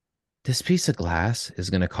 this piece of glass is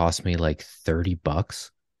gonna cost me like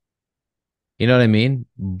 $30. You know what I mean?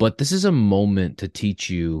 But this is a moment to teach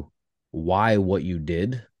you why what you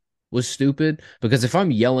did was stupid. Because if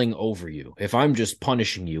I'm yelling over you, if I'm just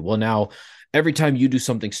punishing you, well, now every time you do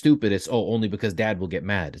something stupid, it's, oh, only because dad will get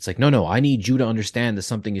mad. It's like, no, no, I need you to understand that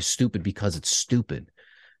something is stupid because it's stupid.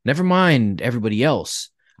 Never mind everybody else.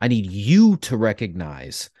 I need you to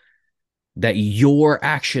recognize that your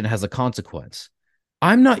action has a consequence.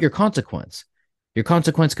 I'm not your consequence. Your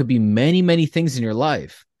consequence could be many, many things in your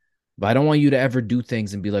life. But I don't want you to ever do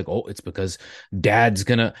things and be like, oh, it's because dad's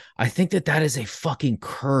gonna. I think that that is a fucking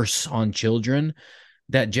curse on children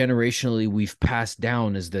that generationally we've passed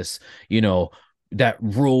down as this, you know, that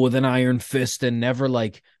rule with an iron fist and never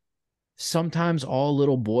like. Sometimes all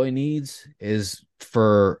little boy needs is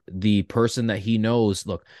for the person that he knows.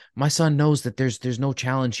 Look, my son knows that there's no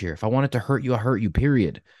challenge here. If I wanted to hurt you, I hurt you,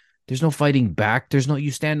 period. There's no fighting back.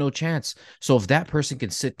 You stand no chance. So if that person can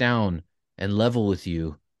sit down and level with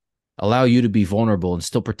you, allow you to be vulnerable and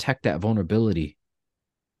still protect that vulnerability.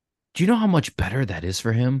 Do you know how much better that is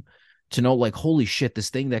for him to know, like, holy shit, this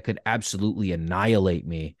thing that could absolutely annihilate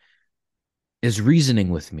me is reasoning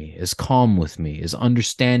with me, is calm with me, is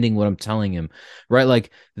understanding what I'm telling him, right? Like,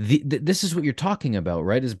 this is what you're talking about,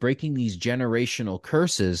 right? Is breaking these generational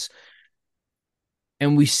curses.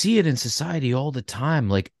 And we see it in society all the time.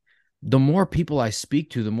 Like, the more people I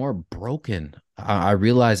speak to, the more broken I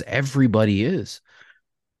realize everybody is.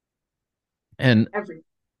 And Every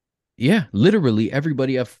yeah, literally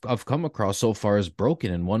everybody I've come across so far is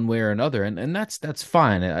broken in one way or another, and that's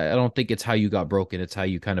fine. I don't think it's how you got broken; it's how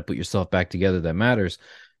you kind of put yourself back together that matters.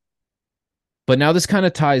 But now this kind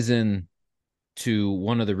of ties in to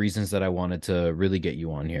one of the reasons that I wanted to really get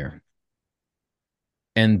you on here,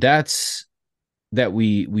 and that's that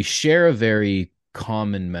we share a very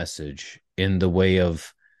common message in the way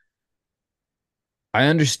of, I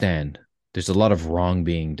understand there's a lot of wrong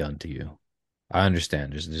being done to you. I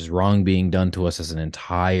understand there's wrong being done to us as an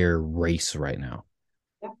entire race right now.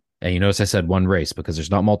 Yep. And you notice I said one race because there's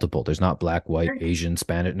not multiple. There's not black, white, Sure. Asian,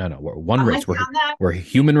 Spanish. No, no, we're one I'm with race. you We're on that. we're a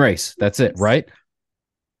human race. That's it, Yes. right?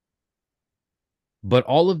 But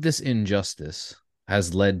all of this injustice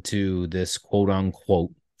has led to this quote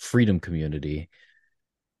unquote freedom community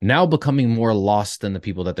now becoming more lost than the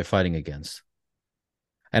people that they're fighting against.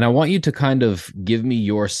 And I want you to kind of give me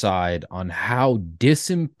your side on how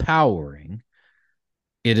disempowering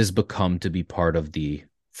it has become to be part of the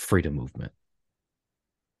freedom movement.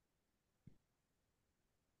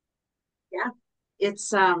 Yeah.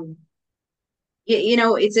 It's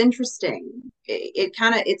it's interesting. It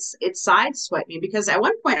kind of it sideswiped me because at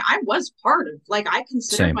one point I was part of, like, I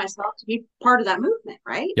considered Same. myself to be part of that movement,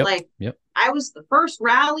 right? Yep. Like, Yep. I was the first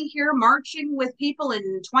rally here marching with people in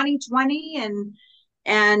 2020,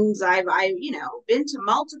 and I been to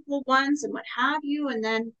multiple ones and what have you, and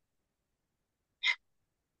then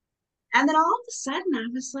all of a sudden I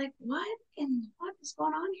was like, what is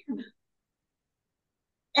going on here now?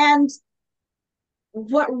 And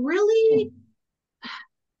what really,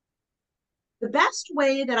 the best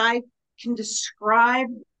way that I can describe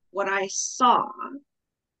what I saw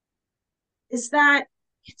is that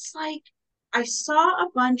it's like I saw a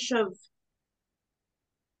bunch of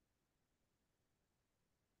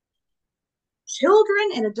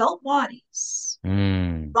children in adult bodies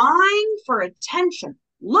Mm. vying for attention.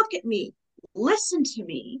 Look at me, listen to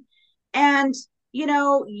me. And,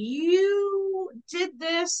 you did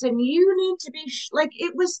this and you need to be like,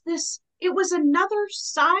 it was another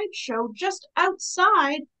sideshow just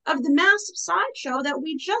outside of the massive sideshow that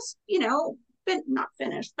we just, been not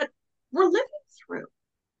finished, but we're living through.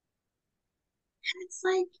 And it's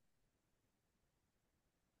like,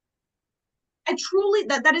 I truly,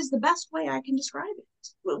 that is the best way I can describe it.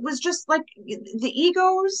 It was just like the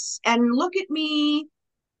egos and look at me,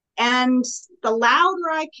 and the louder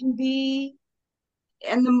I can be,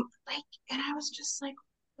 and the like, and I was just like,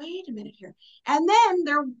 wait a minute here. And then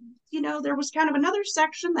there was kind of another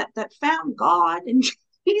section that found God and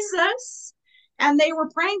Jesus, and they were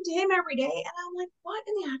praying to him every day. And I'm like, what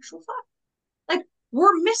in the actual fuck? Like,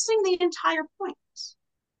 we're missing the entire point.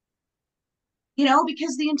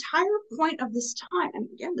 Because the entire point of this time, and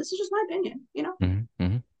again, this is just my opinion, Mm-hmm.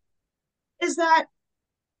 Mm-hmm. is that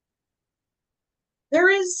there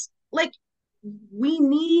is like, we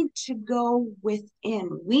need to go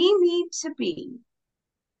within. We need to be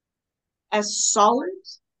as solid,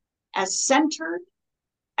 as centered,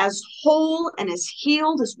 as whole, and as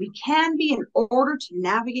healed as we can be in order to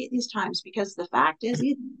navigate these times. Because the fact is,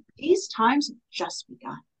 these times have just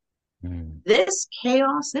begun. Mm. This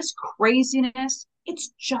chaos, this craziness, it's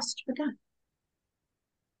just begun.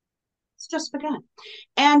 It's just begun.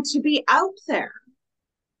 And to be out there,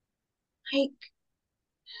 like,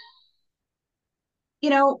 you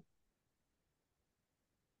know,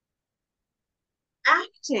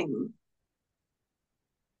 acting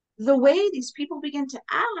the way these people begin to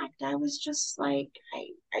act, I was just like,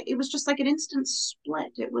 it was just like an instant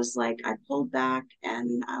split. It was like I pulled back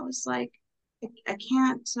and I was like, I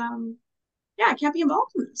can't, yeah, I can't be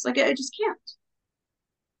involved in this. Like, I just can't.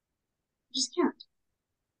 I just can't,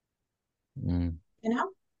 Mm. you know?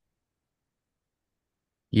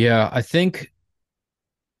 Yeah, I think,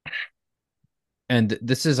 and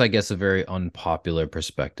this is, I guess, a very unpopular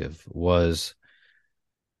perspective, was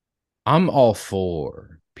I'm all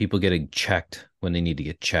for people getting checked when they need to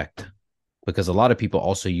get checked because a lot of people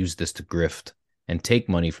also use this to grift and take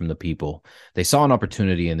money from the people. They saw an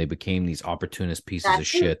opportunity and they became these opportunist pieces That of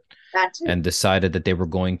too. shit That too. and decided that they were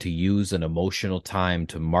going to use an emotional time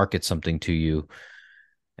to market something to you.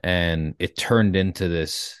 And it turned into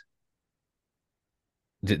this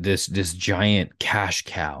giant cash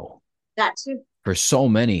cow That too. for so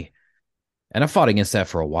many. And I fought against that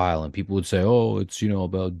for a while. And people would say, oh, it's,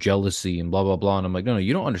 about jealousy and blah, blah, blah. And I'm like, no, no,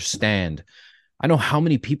 you don't understand. I know how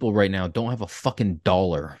many people right now don't have a fucking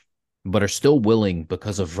dollar, but are still willing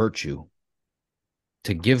because of virtue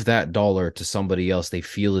to give that dollar to somebody else they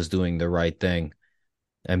feel is doing the right thing.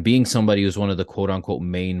 And being somebody who's one of the quote unquote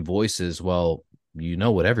main voices, well, you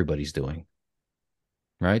know what everybody's doing,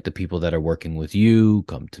 right? The people that are working with you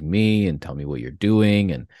come to me and tell me what you're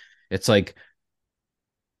doing. And it's like,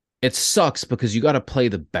 it sucks because you got to play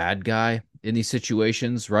the bad guy in these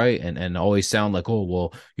situations, right? And always sound like, oh,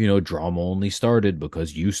 well, drama only started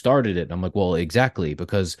because you started it. And I'm like, well, exactly,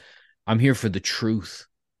 because I'm here for the truth.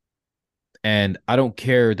 And I don't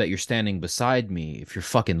care that you're standing beside me. If you're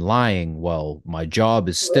fucking lying, well, my job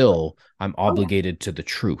is Absolutely. still, I'm Oh, yeah. obligated to the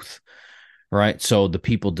truth, right? So the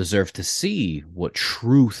people deserve to see what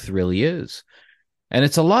truth really is. And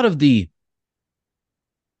it's a lot of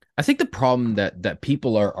I think the problem that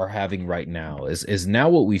people are having right now is now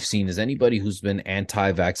what we've seen is anybody who's been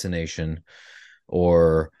anti-vaccination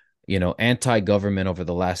or anti-government over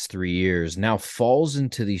the last 3 years now falls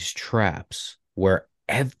into these traps where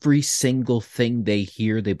every single thing they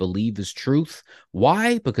hear they believe is truth.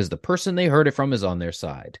 Why? Because the person they heard it from is on their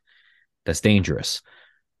side. That's dangerous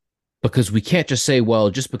because we can't just say,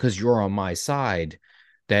 well, just because you're on my side,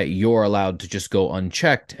 that you're allowed to just go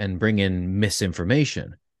unchecked and bring in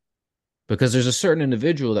misinformation because there's a certain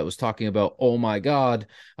individual that was talking about, oh my God,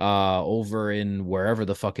 over in wherever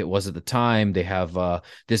the fuck it was at the time, they have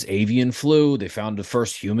this avian flu. They found the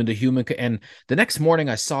first human to human. And the next morning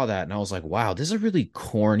I saw that and I was like, wow, this is a really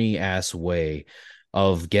corny ass way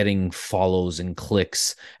of getting follows and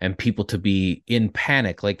clicks and people to be in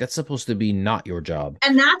panic. Like that's supposed to be not your job.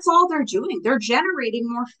 And that's all they're doing. They're generating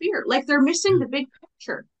more fear. Like, they're missing the big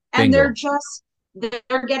picture. And Bingo.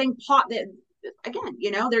 they're getting again,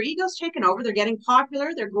 their ego's taken over. They're getting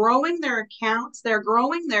popular. They're growing their accounts. They're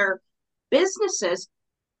growing their businesses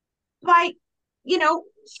by, you know,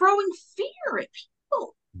 throwing fear at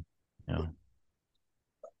people. Yeah.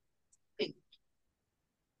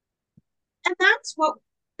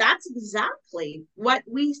 that's exactly what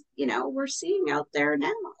we're seeing out there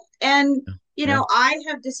now. And Yeah. I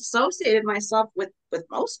have disassociated myself with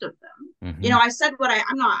most of them. Hmm. I said what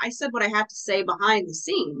I said what I had to say behind the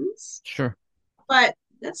scenes, Sure. but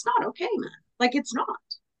that's not okay, man. Like, it's not.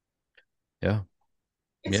 Yeah.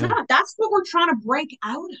 It's Yeah. not. That's what we're trying to break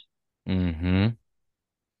out of. Hmm.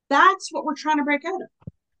 That's what we're trying to break out of.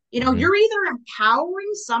 Hmm. You're either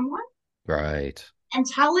empowering someone Right. and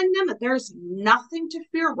telling them that there's nothing to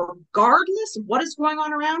fear, regardless of what is going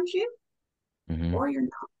on around you, Hmm. or you're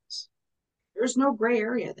not. There's no gray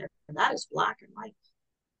area there. That is black and white.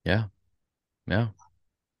 Yeah. Yeah.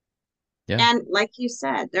 Yeah. And like you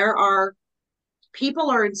said, there are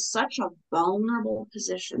people are in such a vulnerable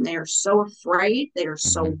position. They are so afraid. They are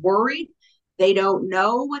so Hmm. worried. They don't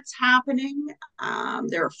know what's happening.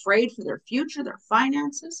 They're afraid for their future, their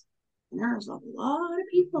finances. And there's a lot of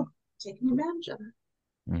people taking advantage of it.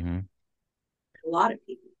 Hmm. A lot of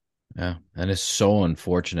people. Yeah. And it's so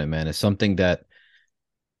unfortunate, man. It's something that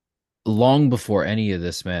long before any of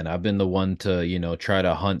this, man, I've been the one to, try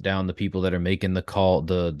to hunt down the people that are making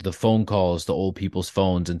the phone calls to old people's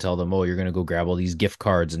phones and tell them, oh, you're gonna go grab all these gift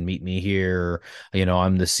cards and meet me here. Or,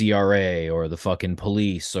 I'm the CRA or the fucking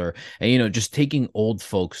police, or and just taking old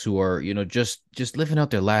folks who are, just living out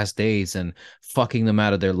their last days and fucking them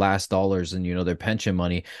out of their last dollars and their pension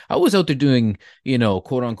money. I was out there doing,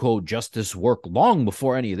 quote unquote justice work long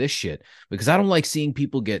before any of this shit because I don't like seeing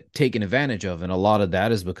people get taken advantage of. And a lot of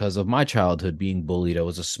that is because of my childhood being bullied. I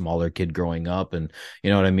was a smaller kid growing up, and you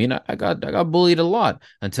know what I mean? I got bullied a lot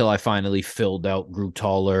until I finally filled out, grew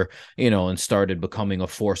taller, and started becoming a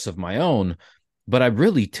force of my own. But I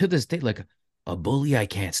really, to this day, like a bully, I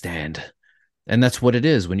can't stand. And that's what it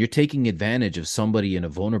is when you're taking advantage of somebody in a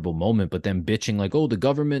vulnerable moment, but then bitching like, "Oh, the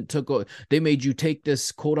government they made you take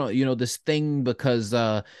this quote on, this thing because,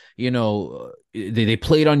 they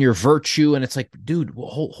played on your virtue." And it's like, dude, well,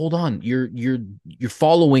 hold on, you're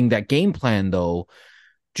following that game plan though,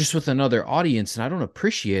 just with another audience, and I don't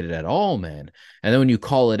appreciate it at all, man. And then when you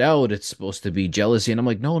call it out, it's supposed to be jealousy, and I'm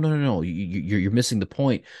like, no, no, no, no, you're missing the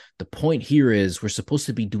point. The point here is we're supposed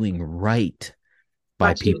to be doing right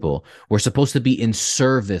by Absolutely. people. We're supposed to be in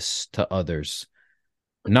service to others,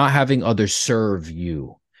 not having others serve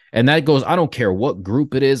you. And that goes, I don't care what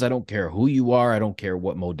group it is. I don't care who you are. I don't care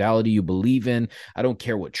what modality you believe in. I don't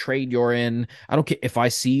care what trade you're in. I don't care if I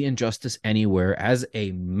see injustice anywhere as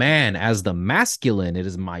a man, as the masculine. It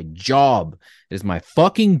is my job. It is my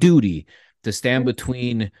fucking duty to stand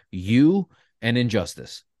between you and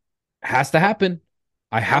injustice. It has to happen.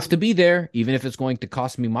 I have to be there, even if it's going to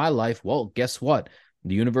cost me my life. Well, guess what?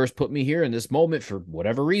 The universe put me here in this moment for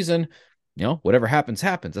whatever reason. Whatever happens,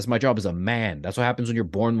 happens. That's my job as a man. That's what happens when you're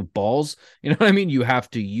born with balls. You know what I mean? You have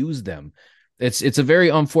to use them. It's a very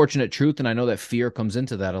unfortunate truth, and I know that fear comes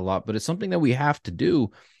into that a lot, but it's something that we have to do.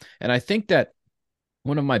 And I think that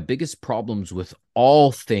one of my biggest problems with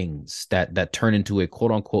all things that turn into a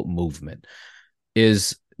quote unquote movement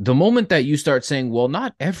is the moment that you start saying, well,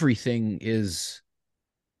 not everything is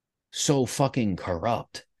so fucking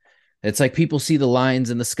corrupt. It's like people see the lines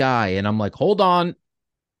in the sky, and I'm like, hold on,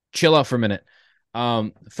 chill out for a minute.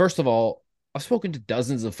 First of all, I've spoken to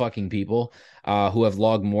dozens of fucking people who have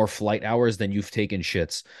logged more flight hours than you've taken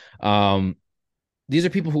shits. These are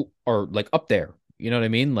people who are like up there. You know what I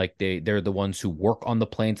mean? Like they're the ones who work on the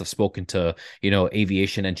planes. I've spoken to,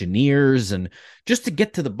 aviation engineers, and just to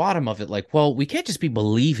get to the bottom of it, like, well, we can't just be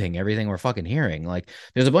believing everything we're fucking hearing. Like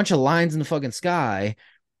there's a bunch of lines in the fucking sky,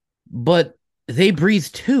 but they breathe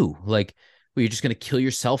too. Like, well, you're just gonna kill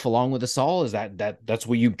yourself along with us all? Is that's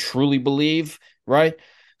what you truly believe, right?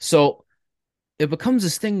 So it becomes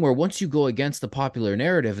this thing where once you go against the popular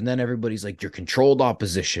narrative, and then everybody's like, you're controlled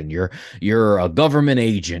opposition, you're a government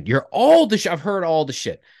agent, you're all the shit. I've heard all the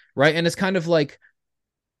shit, right? And it's kind of like,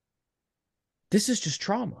 this is just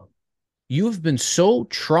trauma. You have been so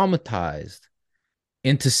traumatized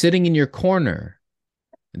into sitting in your corner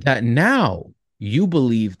that now you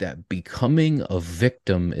believe that becoming a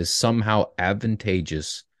victim is somehow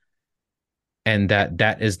advantageous, and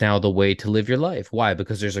that is now the way to live your life. Why?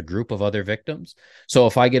 Because there's a group of other victims. So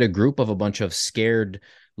if I get a group of a bunch of scared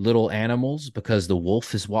little animals because the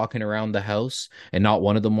wolf is walking around the house and not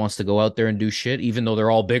one of them wants to go out there and do shit, even though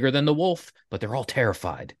they're all bigger than the wolf, but they're all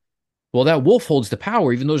terrified. Well, that wolf holds the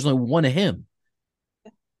power, even though there's only one of him.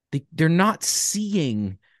 They're not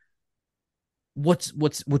seeing what's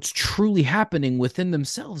truly happening within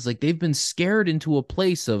themselves. Like they've been scared into a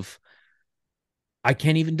place of, I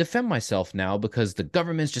can't even defend myself now because the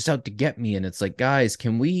government's just out to get me. And it's like, guys,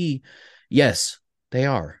 can we? Yes, they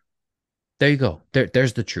are. There you go.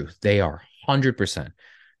 There's the truth. They are 100%.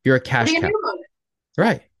 You're a What are cash you gonna cow. do about it?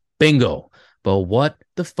 Right. Bingo. But what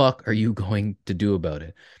the fuck are you going to do about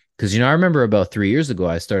it? Because, I remember about 3 years ago,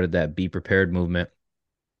 I started that Be Prepared movement.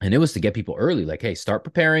 And it was to get people early, like, hey, start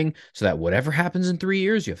preparing so that whatever happens in 3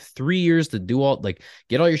 years, you have 3 years to do all, like,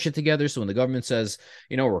 get all your shit together. So when the government says,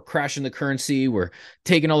 we're crashing the currency, we're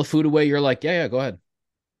taking all the food away, you're like, yeah, go ahead.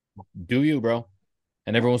 Do you, bro?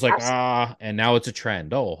 And everyone's like, Absolutely. and now it's a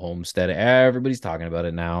trend. Oh, homestead. Everybody's talking about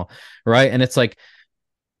it now. Right. And it's like,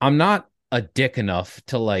 I'm not a dick enough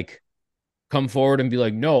to like come forward and be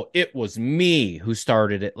like, no, it was me who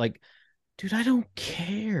started it. Like, dude, I don't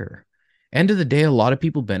care. End of the day, a lot of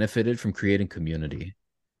people benefited from creating community.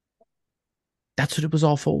 That's what it was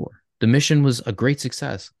all for. The mission was a great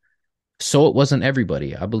success. So it wasn't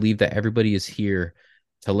everybody. I believe that everybody is here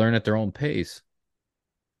to learn at their own pace.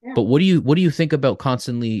 Yeah. But what do you think about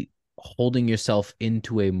constantly holding yourself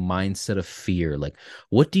into a mindset of fear? Like,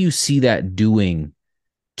 what do you see that doing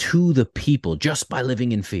to the people just by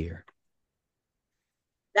living in fear?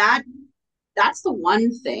 That that's the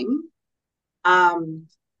one thing um,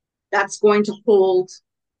 that's going to hold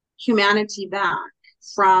humanity back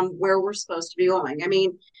from where we're supposed to be going. I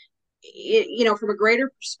mean, from a greater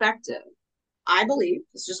perspective, I believe,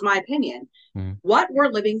 this is just my opinion, Mm. what we're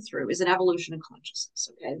living through is an evolution of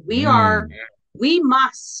consciousness. Okay. Mm. We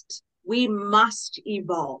must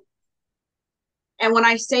evolve. And when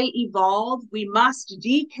I say evolve, we must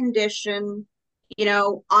decondition,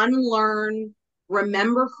 unlearn,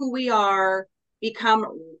 remember who we are, become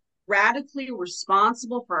radically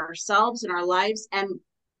responsible for ourselves and our lives, and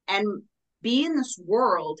be in this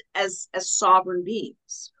world as sovereign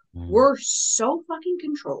beings. Mm. We're so fucking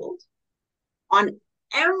controlled on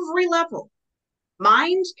every level.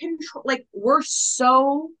 Mind control, like we're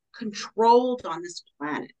so controlled on this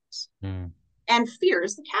planet. Mm. And fear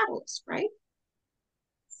is the catalyst, right?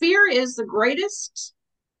 Fear is the greatest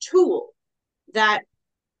tool that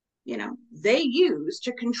they use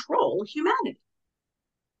to control humanity.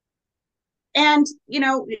 And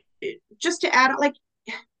just to add, like,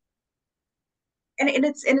 and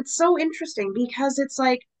it's so interesting because it's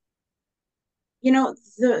like,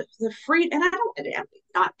 the free, and I don't,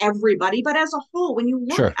 not everybody, but as a whole, when you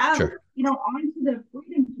look Sure, out, sure. onto the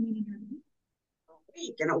freedom community,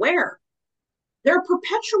 awake and aware, they're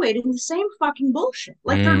perpetuating the same fucking bullshit.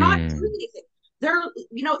 Like they're not doing Mm. anything. They're,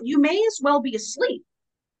 you may as well be asleep,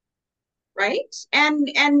 right? And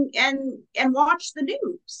watch the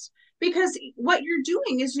news, because what you're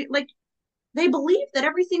doing is like they believe that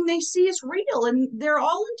everything they see is real, and they're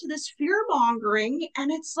all into this fear mongering,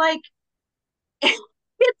 and it's like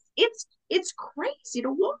it's crazy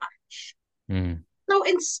to watch. Mm. So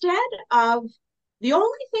instead of, the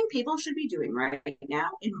only thing people should be doing right now,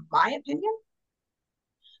 in my opinion,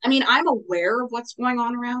 I mean, I'm aware of what's going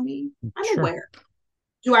on around me. I'm Sure. aware.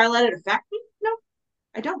 Do I let it affect me? No,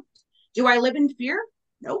 I don't. Do I live in fear?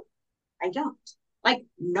 No, I don't. Like,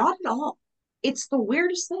 not at all. It's the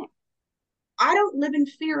weirdest thing. I don't live in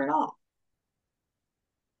fear at all.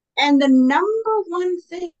 And the number one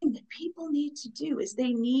thing that people need to do is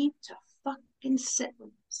they need to fucking sit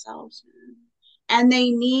with themselves, man. And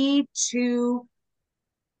they need to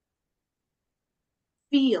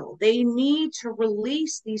feel. They need to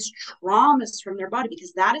release these traumas from their body,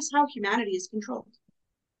 because that is how humanity is controlled.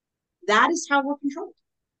 That is how we're controlled.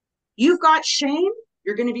 You've got shame,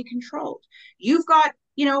 you're going to be controlled. You've got,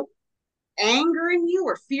 anger in you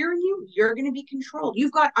or fear in you, you're going to be controlled.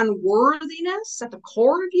 You've got unworthiness at the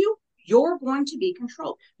core of you, you're going to be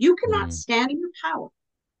controlled. You cannot Mm. stand in your power.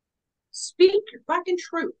 Speak your fucking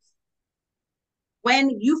truth when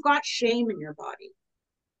you've got shame in your body,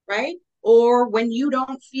 right? Or when you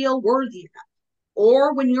don't feel worthy enough,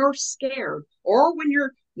 or when you're scared, or when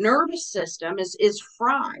your nervous system is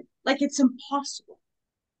fried. Like, it's impossible.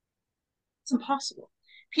 It's impossible.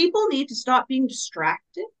 People need to stop being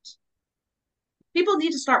distracted. People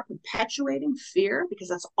need to start perpetuating fear, because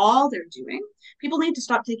that's all they're doing. People need to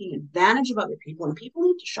stop taking advantage of other people, and people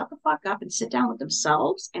need to shut the fuck up and sit down with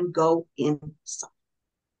themselves and go inside.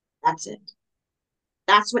 That's it.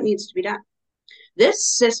 That's what needs to be done. This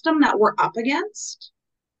system that we're up against,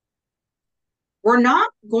 we're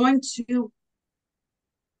not going to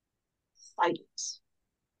fight it.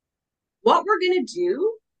 What we're going to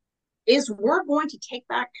do is we're going to take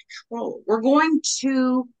back control. We're going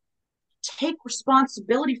to take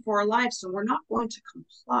responsibility for our lives, so we're not going to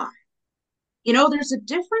comply. There's a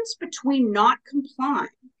difference between not complying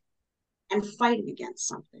and fighting against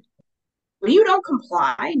something. When you don't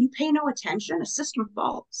comply and you pay no attention, a system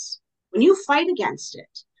falls. When you fight against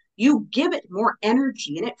it, you give it more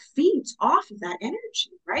energy, and it feeds off of that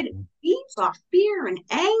energy, right? It feeds off fear and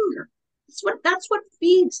anger. That's what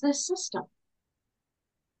feeds this system.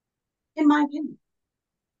 in my opinion.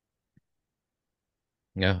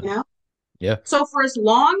 Yeah. You know? Yeah. So for as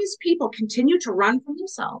long as people continue to run from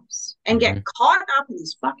themselves and get Hmm. caught up in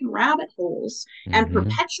these fucking rabbit holes and Hmm.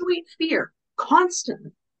 perpetuate fear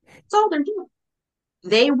constantly, that's all they're doing.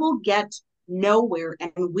 They will get nowhere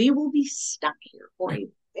and we will be stuck here for a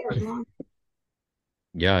very long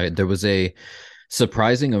Yeah. There was a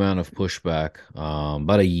surprising amount of pushback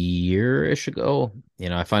about a year-ish ago.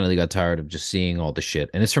 I finally got tired of just seeing all the shit.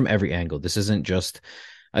 And it's from every angle. This isn't just,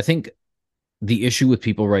 I think the issue with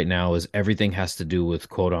people right now is everything has to do with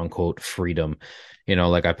quote unquote freedom.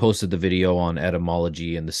 Like I posted the video on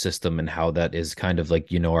etymology and the system and how that is kind of like,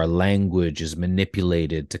 our language is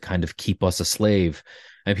manipulated to kind of keep us a slave.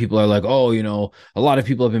 And people are like, oh, a lot of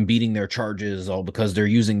people have been beating their charges all because they're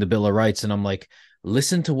using the Bill of Rights. And I'm like,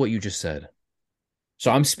 listen to what you just said.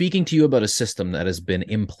 So I'm speaking to you about a system that has been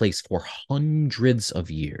in place for hundreds of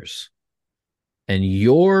years. And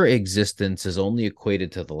your existence is only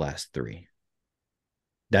equated to the last three.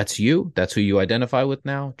 That's you. That's who you identify with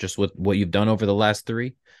now, just with what you've done over the last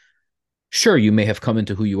three. Sure, you may have come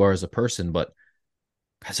into who you are as a person, but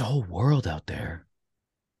there's a whole world out there.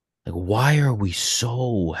 Like, why are we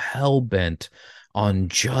so hell bent on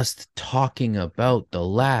just talking about the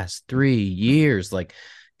last 3 years? Like,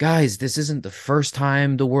 guys, this isn't the first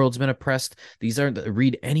time the world's been oppressed. These aren't,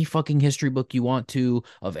 read any fucking history book you want to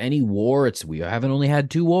of any war. We haven't only had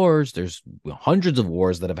two wars, there's hundreds of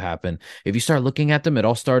wars that have happened. If you start looking at them, it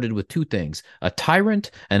all started with two things: a tyrant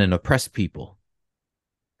and an oppressed people.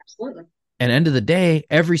 absolutely. And end of the day,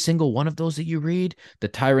 every single one of those that you read, the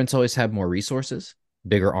tyrants always have more resources,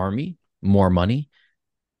 bigger army, more money,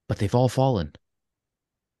 but they've all fallen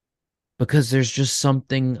because there's just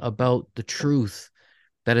something about the truth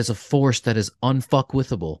that is a force that is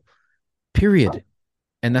unfuckwithable, period.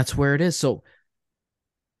 And that's where it is. So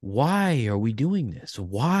why are we doing this?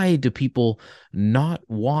 Why do people not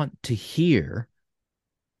want to hear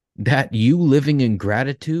that you living in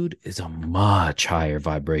gratitude is a much higher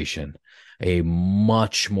vibration, a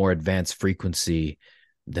much more advanced frequency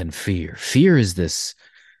than fear? Fear is this,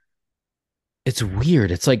 it's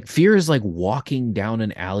weird. It's like fear is like walking down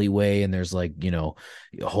an alleyway and there's like,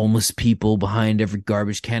 homeless people behind every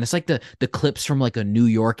garbage can. It's like the clips from like a New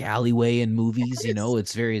York alleyway in movies,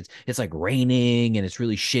 it's like raining and it's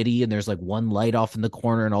really shitty and there's like one light off in the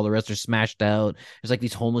corner and all the rest are smashed out. There's like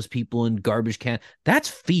these homeless people in garbage can. That's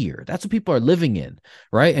fear. That's what people are living in,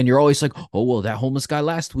 right? And you're always like, "Oh, well, that homeless guy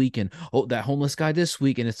last week and oh, that homeless guy this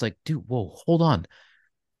week." And it's like, "Dude, whoa, hold on.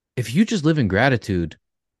 If you just live in gratitude,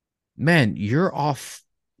 man, you're off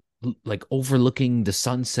like overlooking the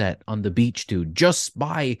sunset on the beach, dude, just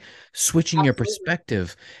by switching your Absolutely.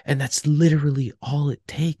 perspective. And that's literally all it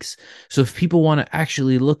takes. So if people want to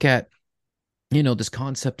actually look at, this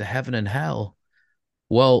concept of heaven and hell,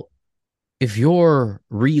 well, if your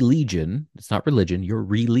religion, it's not religion, your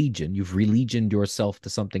religion, you've religioned yourself to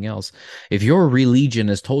something else. If your religion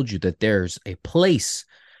has told you that there's a place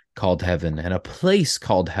called heaven and a place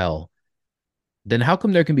called hell, then how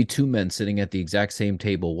come there can be two men sitting at the exact same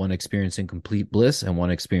table, one experiencing complete bliss and one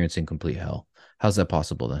experiencing complete hell? How's that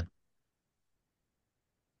possible then?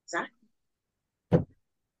 Exactly.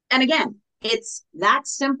 And again, it's that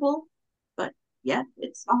simple, but yeah,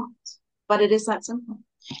 it's not. But it is that simple.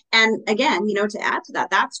 And again, to add to that,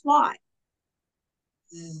 that's why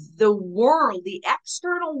the world, the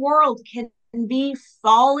external world, can be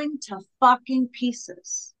falling to fucking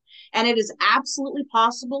pieces. And it is absolutely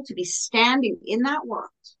possible to be standing in that world,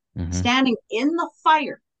 Mm-hmm. standing in the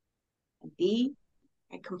fire, and be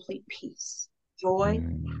at complete peace, joy,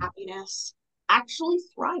 Mm. happiness, actually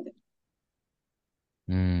thriving.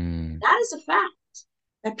 Mm. That is a fact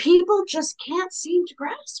that people just can't seem to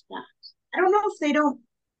grasp that. I don't know if they don't,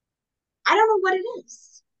 I don't know what it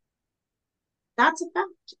is. That's a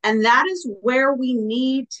fact. And that is where we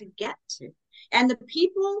need to get to. And the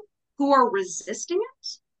people who are resisting it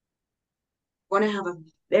are going to have a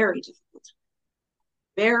very difficult time,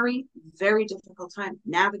 very, very difficult time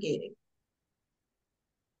navigating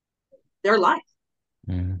their life,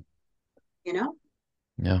 Mm. you know?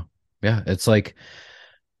 Yeah. Yeah. It's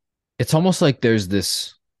almost like there's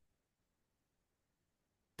this,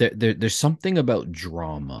 there's something about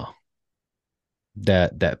drama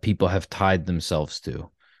that people have tied themselves to.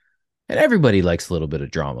 And everybody likes a little bit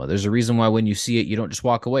of drama. There's a reason why when you see it, you don't just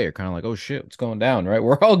walk away. You're kind of like, oh shit, what's going down, right?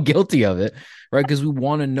 We're all guilty of it, right? Because we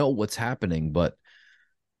want to know what's happening. But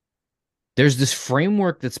there's this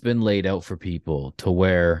framework that's been laid out for people to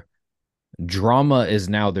where drama is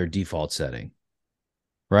now their default setting,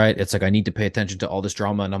 right? It's like, I need to pay attention to all this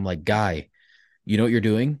drama. And I'm like, guy, you know what you're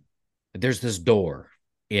doing? There's this door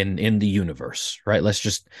in the universe, right? Let's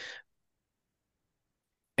just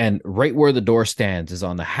And right where the door stands is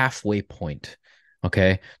on the halfway point.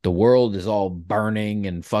 Okay. The world is all burning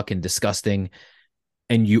and fucking disgusting.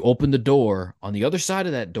 And you open the door. On the other side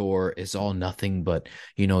of that door is all nothing but,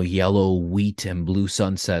 yellow wheat and blue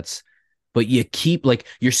sunsets. But you keep, like,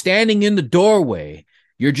 you're standing in the doorway.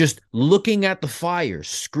 You're just looking at the fire,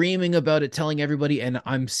 screaming about it, telling everybody. And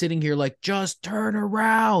I'm sitting here like, just turn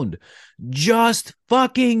around. Just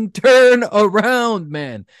fucking turn around,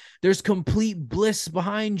 man. There's complete bliss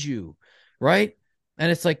behind you, right?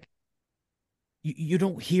 And it's like, you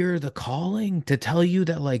don't hear the calling to tell you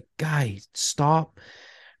that, like, guys, stop.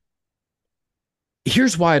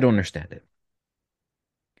 Here's why I don't understand it.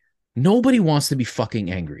 Nobody wants to be fucking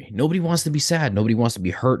angry. Nobody wants to be sad. Nobody wants to be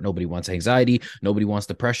hurt. Nobody wants anxiety. Nobody wants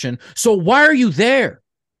depression. So why are you there?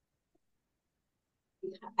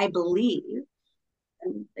 I believe,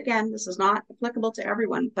 and again, this is not applicable to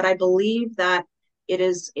everyone, but I believe that it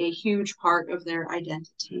is a huge part of their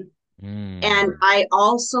identity. And Mm, I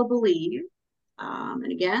also believe,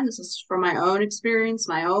 and again, this is from my own experience,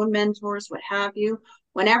 my own mentors, what have you,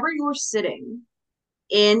 whenever you're sitting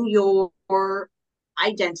in your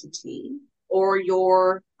identity or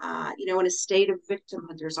your, in a state of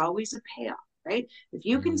victimhood, there's always a payoff, right? If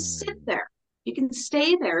you can sit mm, there, you can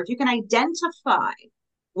stay there, if you can identify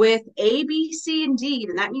with A, B, C, and D,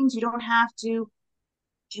 then that means you don't have to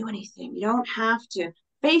do anything. You don't have to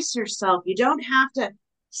face yourself. You don't have to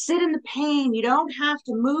sit in the pain. You don't have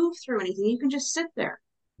to move through anything. You can just sit there,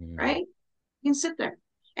 mm, right? You can sit there.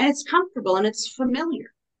 And it's comfortable and it's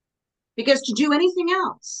familiar. Because to do anything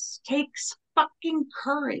else takes fucking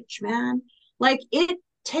courage, man. Like it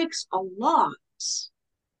takes a lot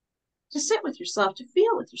to sit with yourself, to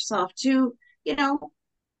feel with yourself, to, you know,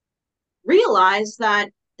 realize that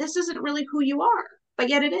this isn't really who you are, but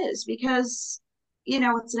yet it is because,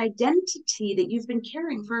 it's an identity that you've been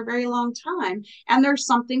carrying for a very long time. And there's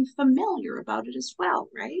something familiar about it as well,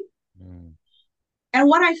 right? mm, And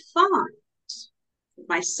what I found with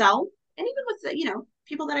myself and even with the,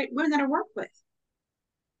 people women that I work with,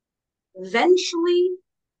 eventually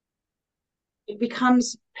it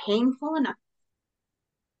becomes painful enough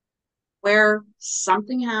where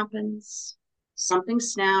something happens, something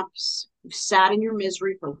snaps, you've sat in your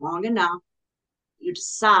misery for long enough, you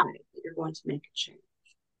decide that you're going to make a change.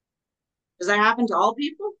 Does that happen to all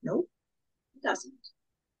people? Nope, it doesn't.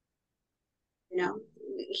 You know,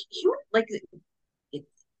 like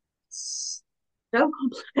it's so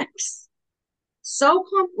complex.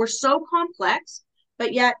 We're so complex,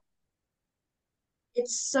 but yet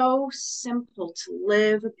it's so simple to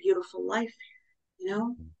live a beautiful life, you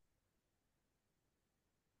know?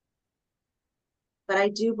 But I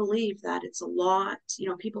do believe that it's a lot,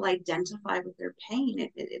 people identify with their pain.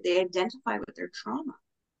 They identify with their trauma.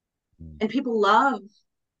 mm, And people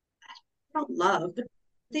don't love, but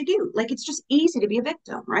they do. Like it's just easy to be a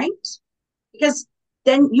victim, right? Because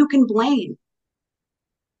then you can blame,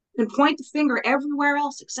 you can point the finger everywhere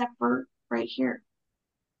else except for right here.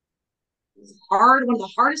 It's hard. One of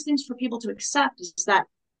the hardest things for people to accept is that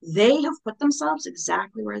they have put themselves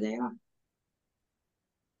exactly where they are.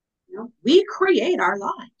 We create our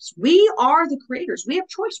lives. We are the creators. We have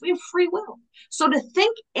choice. We have free will. So to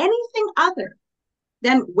think anything other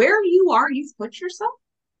than where you are, you've put yourself,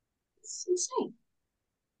 it's insane.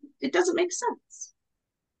 It doesn't make sense.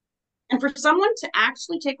 And for someone to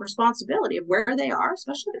actually take responsibility of where they are,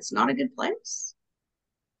 especially if it's not a good place,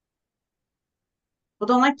 people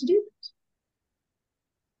don't like to do that.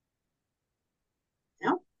 You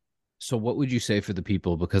know? So what would you say for the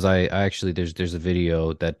people? Because I actually there's a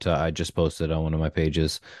video that I just posted on one of my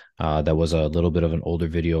pages that was a little bit of an older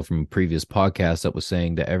video from a previous podcast that was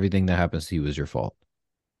saying that everything that happens to you is your fault,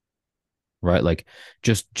 right? Like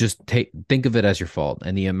just think of it as your fault.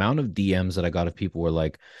 And the amount of DMs that I got of people were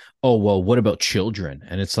like, "Oh, well, what about children?"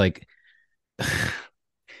 And it's like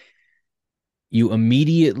you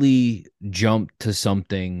immediately jump to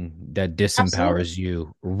something that Absolutely. disempowers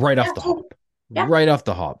you right off Yeah, the totally. hop. Yeah. Right off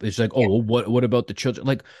the hop. It's like, oh, Yeah. well, what about the children?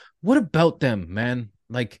 Like, what about them, man?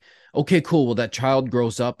 Like, okay, cool. Well, that child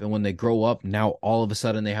grows up, and when they grow up, now all of a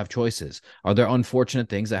sudden they have choices. Are there unfortunate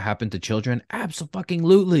things that happen to children?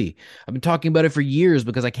 Absolutely. I've been talking about it for years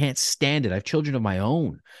because I can't stand it. I have children of my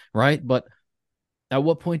own, right? But at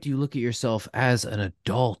what point do you look at yourself as an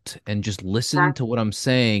adult and just listen to Exactly. what I'm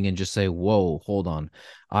saying and just say, whoa, hold on.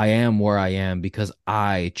 I am where I am because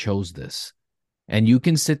I chose this. And you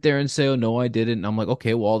can sit there and say, oh, no, I didn't. And I'm like,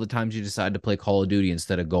 okay, well, all the times you decide to play Call of Duty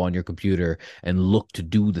instead of go on your computer and look to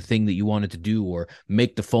do the thing that you wanted to do or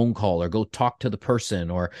make the phone call or go talk to the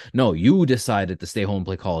person, or no, you decided to stay home and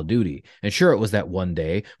play Call of Duty. And sure, it was that one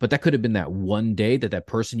day, but that could have been that one day that that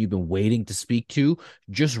person you've been waiting to speak to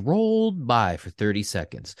just rolled by for 30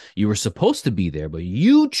 seconds. You were supposed to be there, but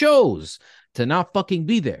you chose to not fucking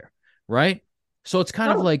be there. Right. So it's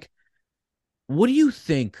kind of So like, what do you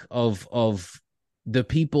think of the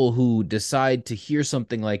people who decide to hear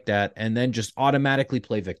something like that and then just automatically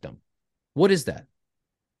play victim? What is that?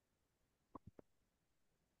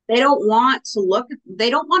 they don't want to look, they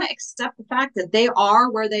don't want to accept the fact that they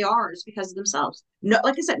are where they are is because of themselves. No,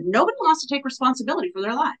 like I said, nobody wants to take responsibility for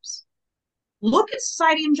their lives. Look at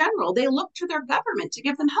society in general. They look to their government to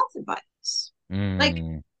give them health advice. Like,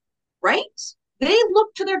 Mm, right? They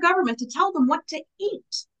look to their government to tell them what to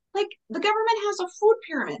eat. Like the government has a food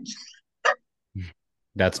pyramid.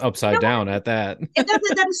 that's You upside know, down at that.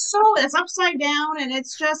 that is so, it's upside down and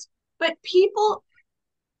it's just, but people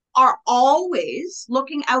are always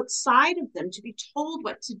looking outside of them to be told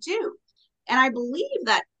what to do. And I believe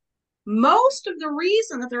that most of the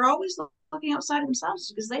reason that they're always looking outside of themselves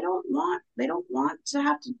is because they don't want to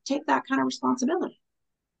have to take that kind of responsibility.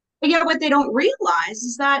 But yet what they don't realize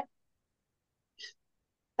is that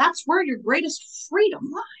that's where your greatest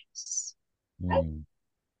freedom lies. Right? Mm,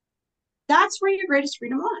 That's where your greatest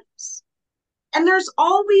freedom lies. And there's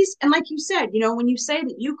always, and like you said, when you say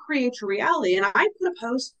that you create your reality, and I put a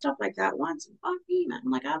post up like that once, and fuck me, man.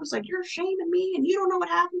 Like I was like, you're shaming me and you don't know what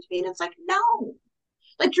happened to me. And it's like, no,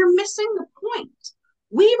 like you're missing the point.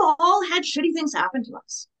 We've all had shitty things happen to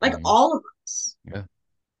us, like mm, all of us. yeah.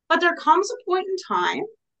 But there comes a point in time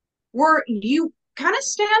where you kind of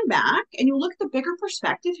stand back and you look at the bigger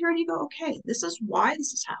perspective here and you go, okay, this is why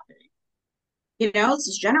this is happening. This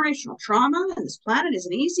is generational trauma and this planet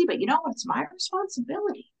isn't easy, but you know what? It's my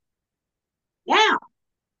responsibility now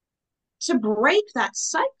to break that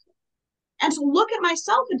cycle and to look at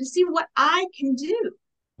myself and to see what I can do.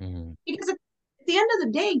 Mm, Because at the end of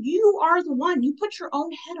the day, you are the one, you put your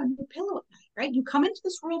own head on your pillow at night, right? You come into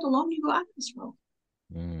this world alone, you go out of this world.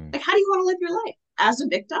 mm, Like, how do you want to live your life? As a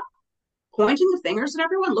victim, pointing the fingers at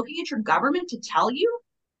everyone, looking at your government to tell you,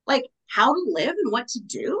 like, how to live and what to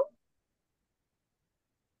do?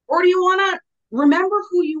 Or do you want to remember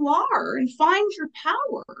who you are and find your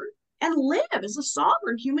power and live as a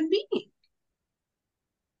sovereign human being?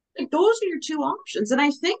 Like, those are your two options. And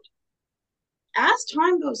I think as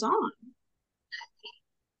time goes on,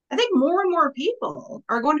 I think more and more people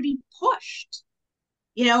are going to be pushed,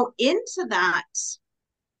 into that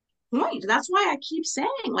point. That's why I keep saying,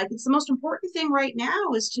 like, it's the most important thing right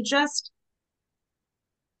now is to just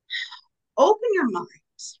open your mind,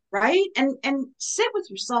 right? And sit with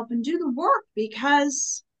yourself and do the work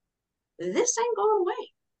because this ain't going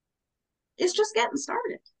away. It's just getting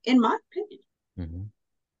started, in my opinion. mm.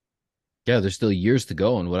 Yeah, there's still years to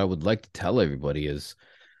go. And what I would like to tell everybody is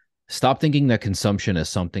stop thinking that consumption is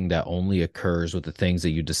something that only occurs with the things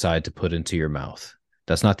that you decide to put into your mouth.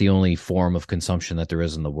 That's not the only form of consumption that there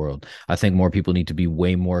is in the world. I think more people need to be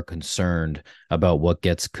way more concerned about what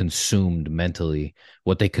gets consumed mentally,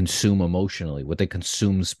 what they consume emotionally, what they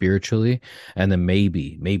consume spiritually. And then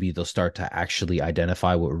maybe they'll start to actually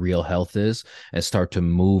identify what real health is and start to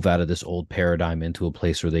move out of this old paradigm into a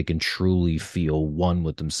place where they can truly feel one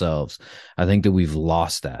with themselves. I think that we've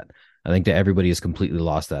lost that. I think that everybody has completely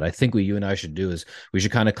lost that. I think what you and I should do is we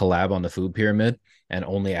should kind of collab on the food pyramid and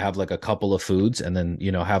only have like a couple of foods and then,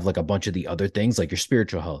 have like a bunch of the other things like your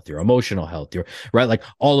spiritual health, your emotional health, your right, like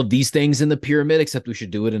all of these things in the pyramid, except we should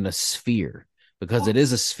do it in a sphere because it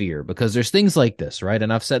is a Yes. sphere, because there's things like this, right?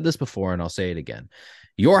 And I've said this before and I'll say it again.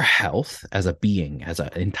 Your health as a being, as an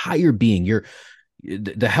entire being,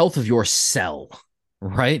 the health of your cell,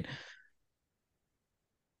 right,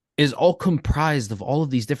 is all comprised of all of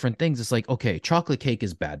these different things. It's like, okay, chocolate cake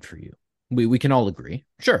is bad for you. We can all agree.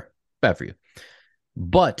 Sure, bad for you.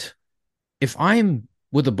 But if I'm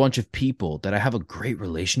with a bunch of people that I have a great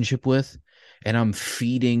relationship with and I'm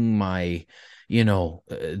feeding my,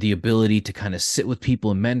 the ability to kind of sit with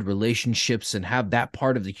people and mend relationships and have that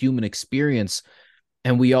part of the human experience,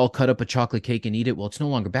 and we all cut up a chocolate cake and eat it, well, it's no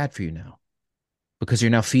longer bad for you now because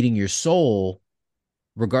you're now feeding your soul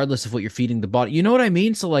regardless of what you're feeding the body. You know what I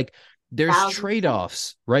mean? So like there's 1,000%.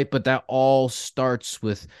 trade-offs, right? But that all starts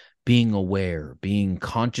with being aware, being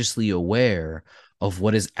consciously aware of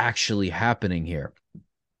what is actually happening here.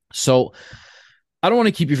 So I don't want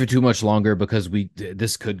to keep you for too much longer because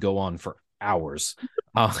this could go on for hours.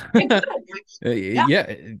 It could. Yeah.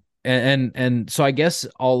 Yeah, and so I guess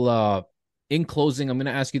I'll in closing, I'm going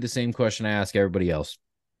to ask you the same question I ask everybody else.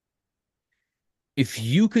 If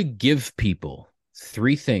you could give people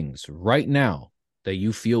three things right now that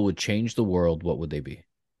you feel would change the world, what would they be?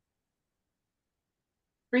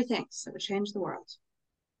 Three things that would change the world.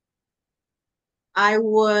 I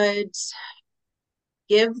would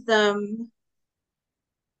give them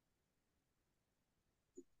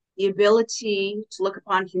the ability to look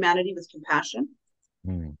upon humanity with compassion.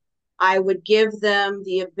 Mm, I would give them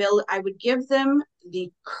the ability, I would give them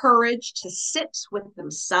the courage to sit with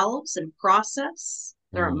themselves and process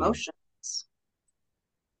their mm, emotions.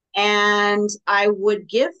 And I would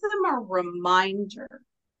give them a reminder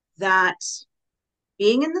that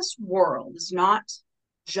being in this world is not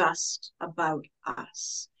just about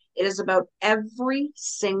us. It is about every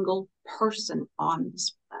single person on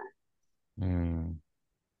this planet, mm,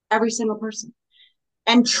 every single person.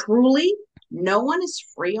 And truly, no one is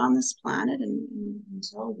free on this planet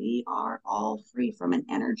until we are all free from an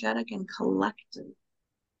energetic and collective.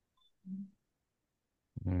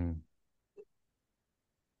 mm.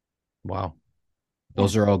 Wow. Yeah.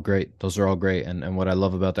 Those are all great. Those are all great. And what I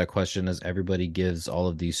love about that question is everybody gives all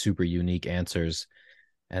of these super unique answers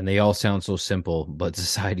and they all sound so simple, but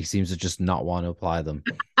society seems to just not want to apply them,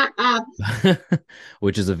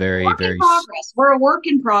 which is a very, Work in very, progress. We're a work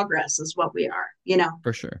in progress, is what we are, you know.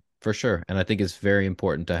 for sure, for sure. And I think it's very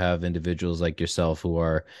important to have individuals like yourself who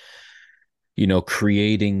are,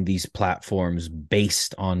 creating these platforms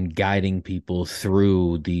based on guiding people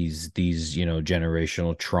through these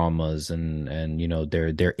generational traumas and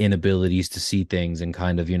their inabilities to see things and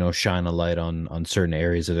kind of shine a light on certain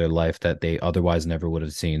areas of their life that they otherwise never would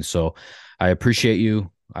have seen. So I appreciate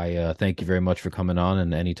you. I thank you very much for coming on,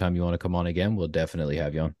 and anytime you want to come on again, we'll definitely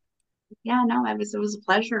have you on. Yeah, no, it was a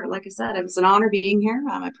pleasure. Like I said, it was an honor being here.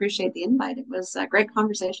 I appreciate the invite. It was a great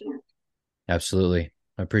conversation. Absolutely.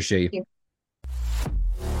 I appreciate you.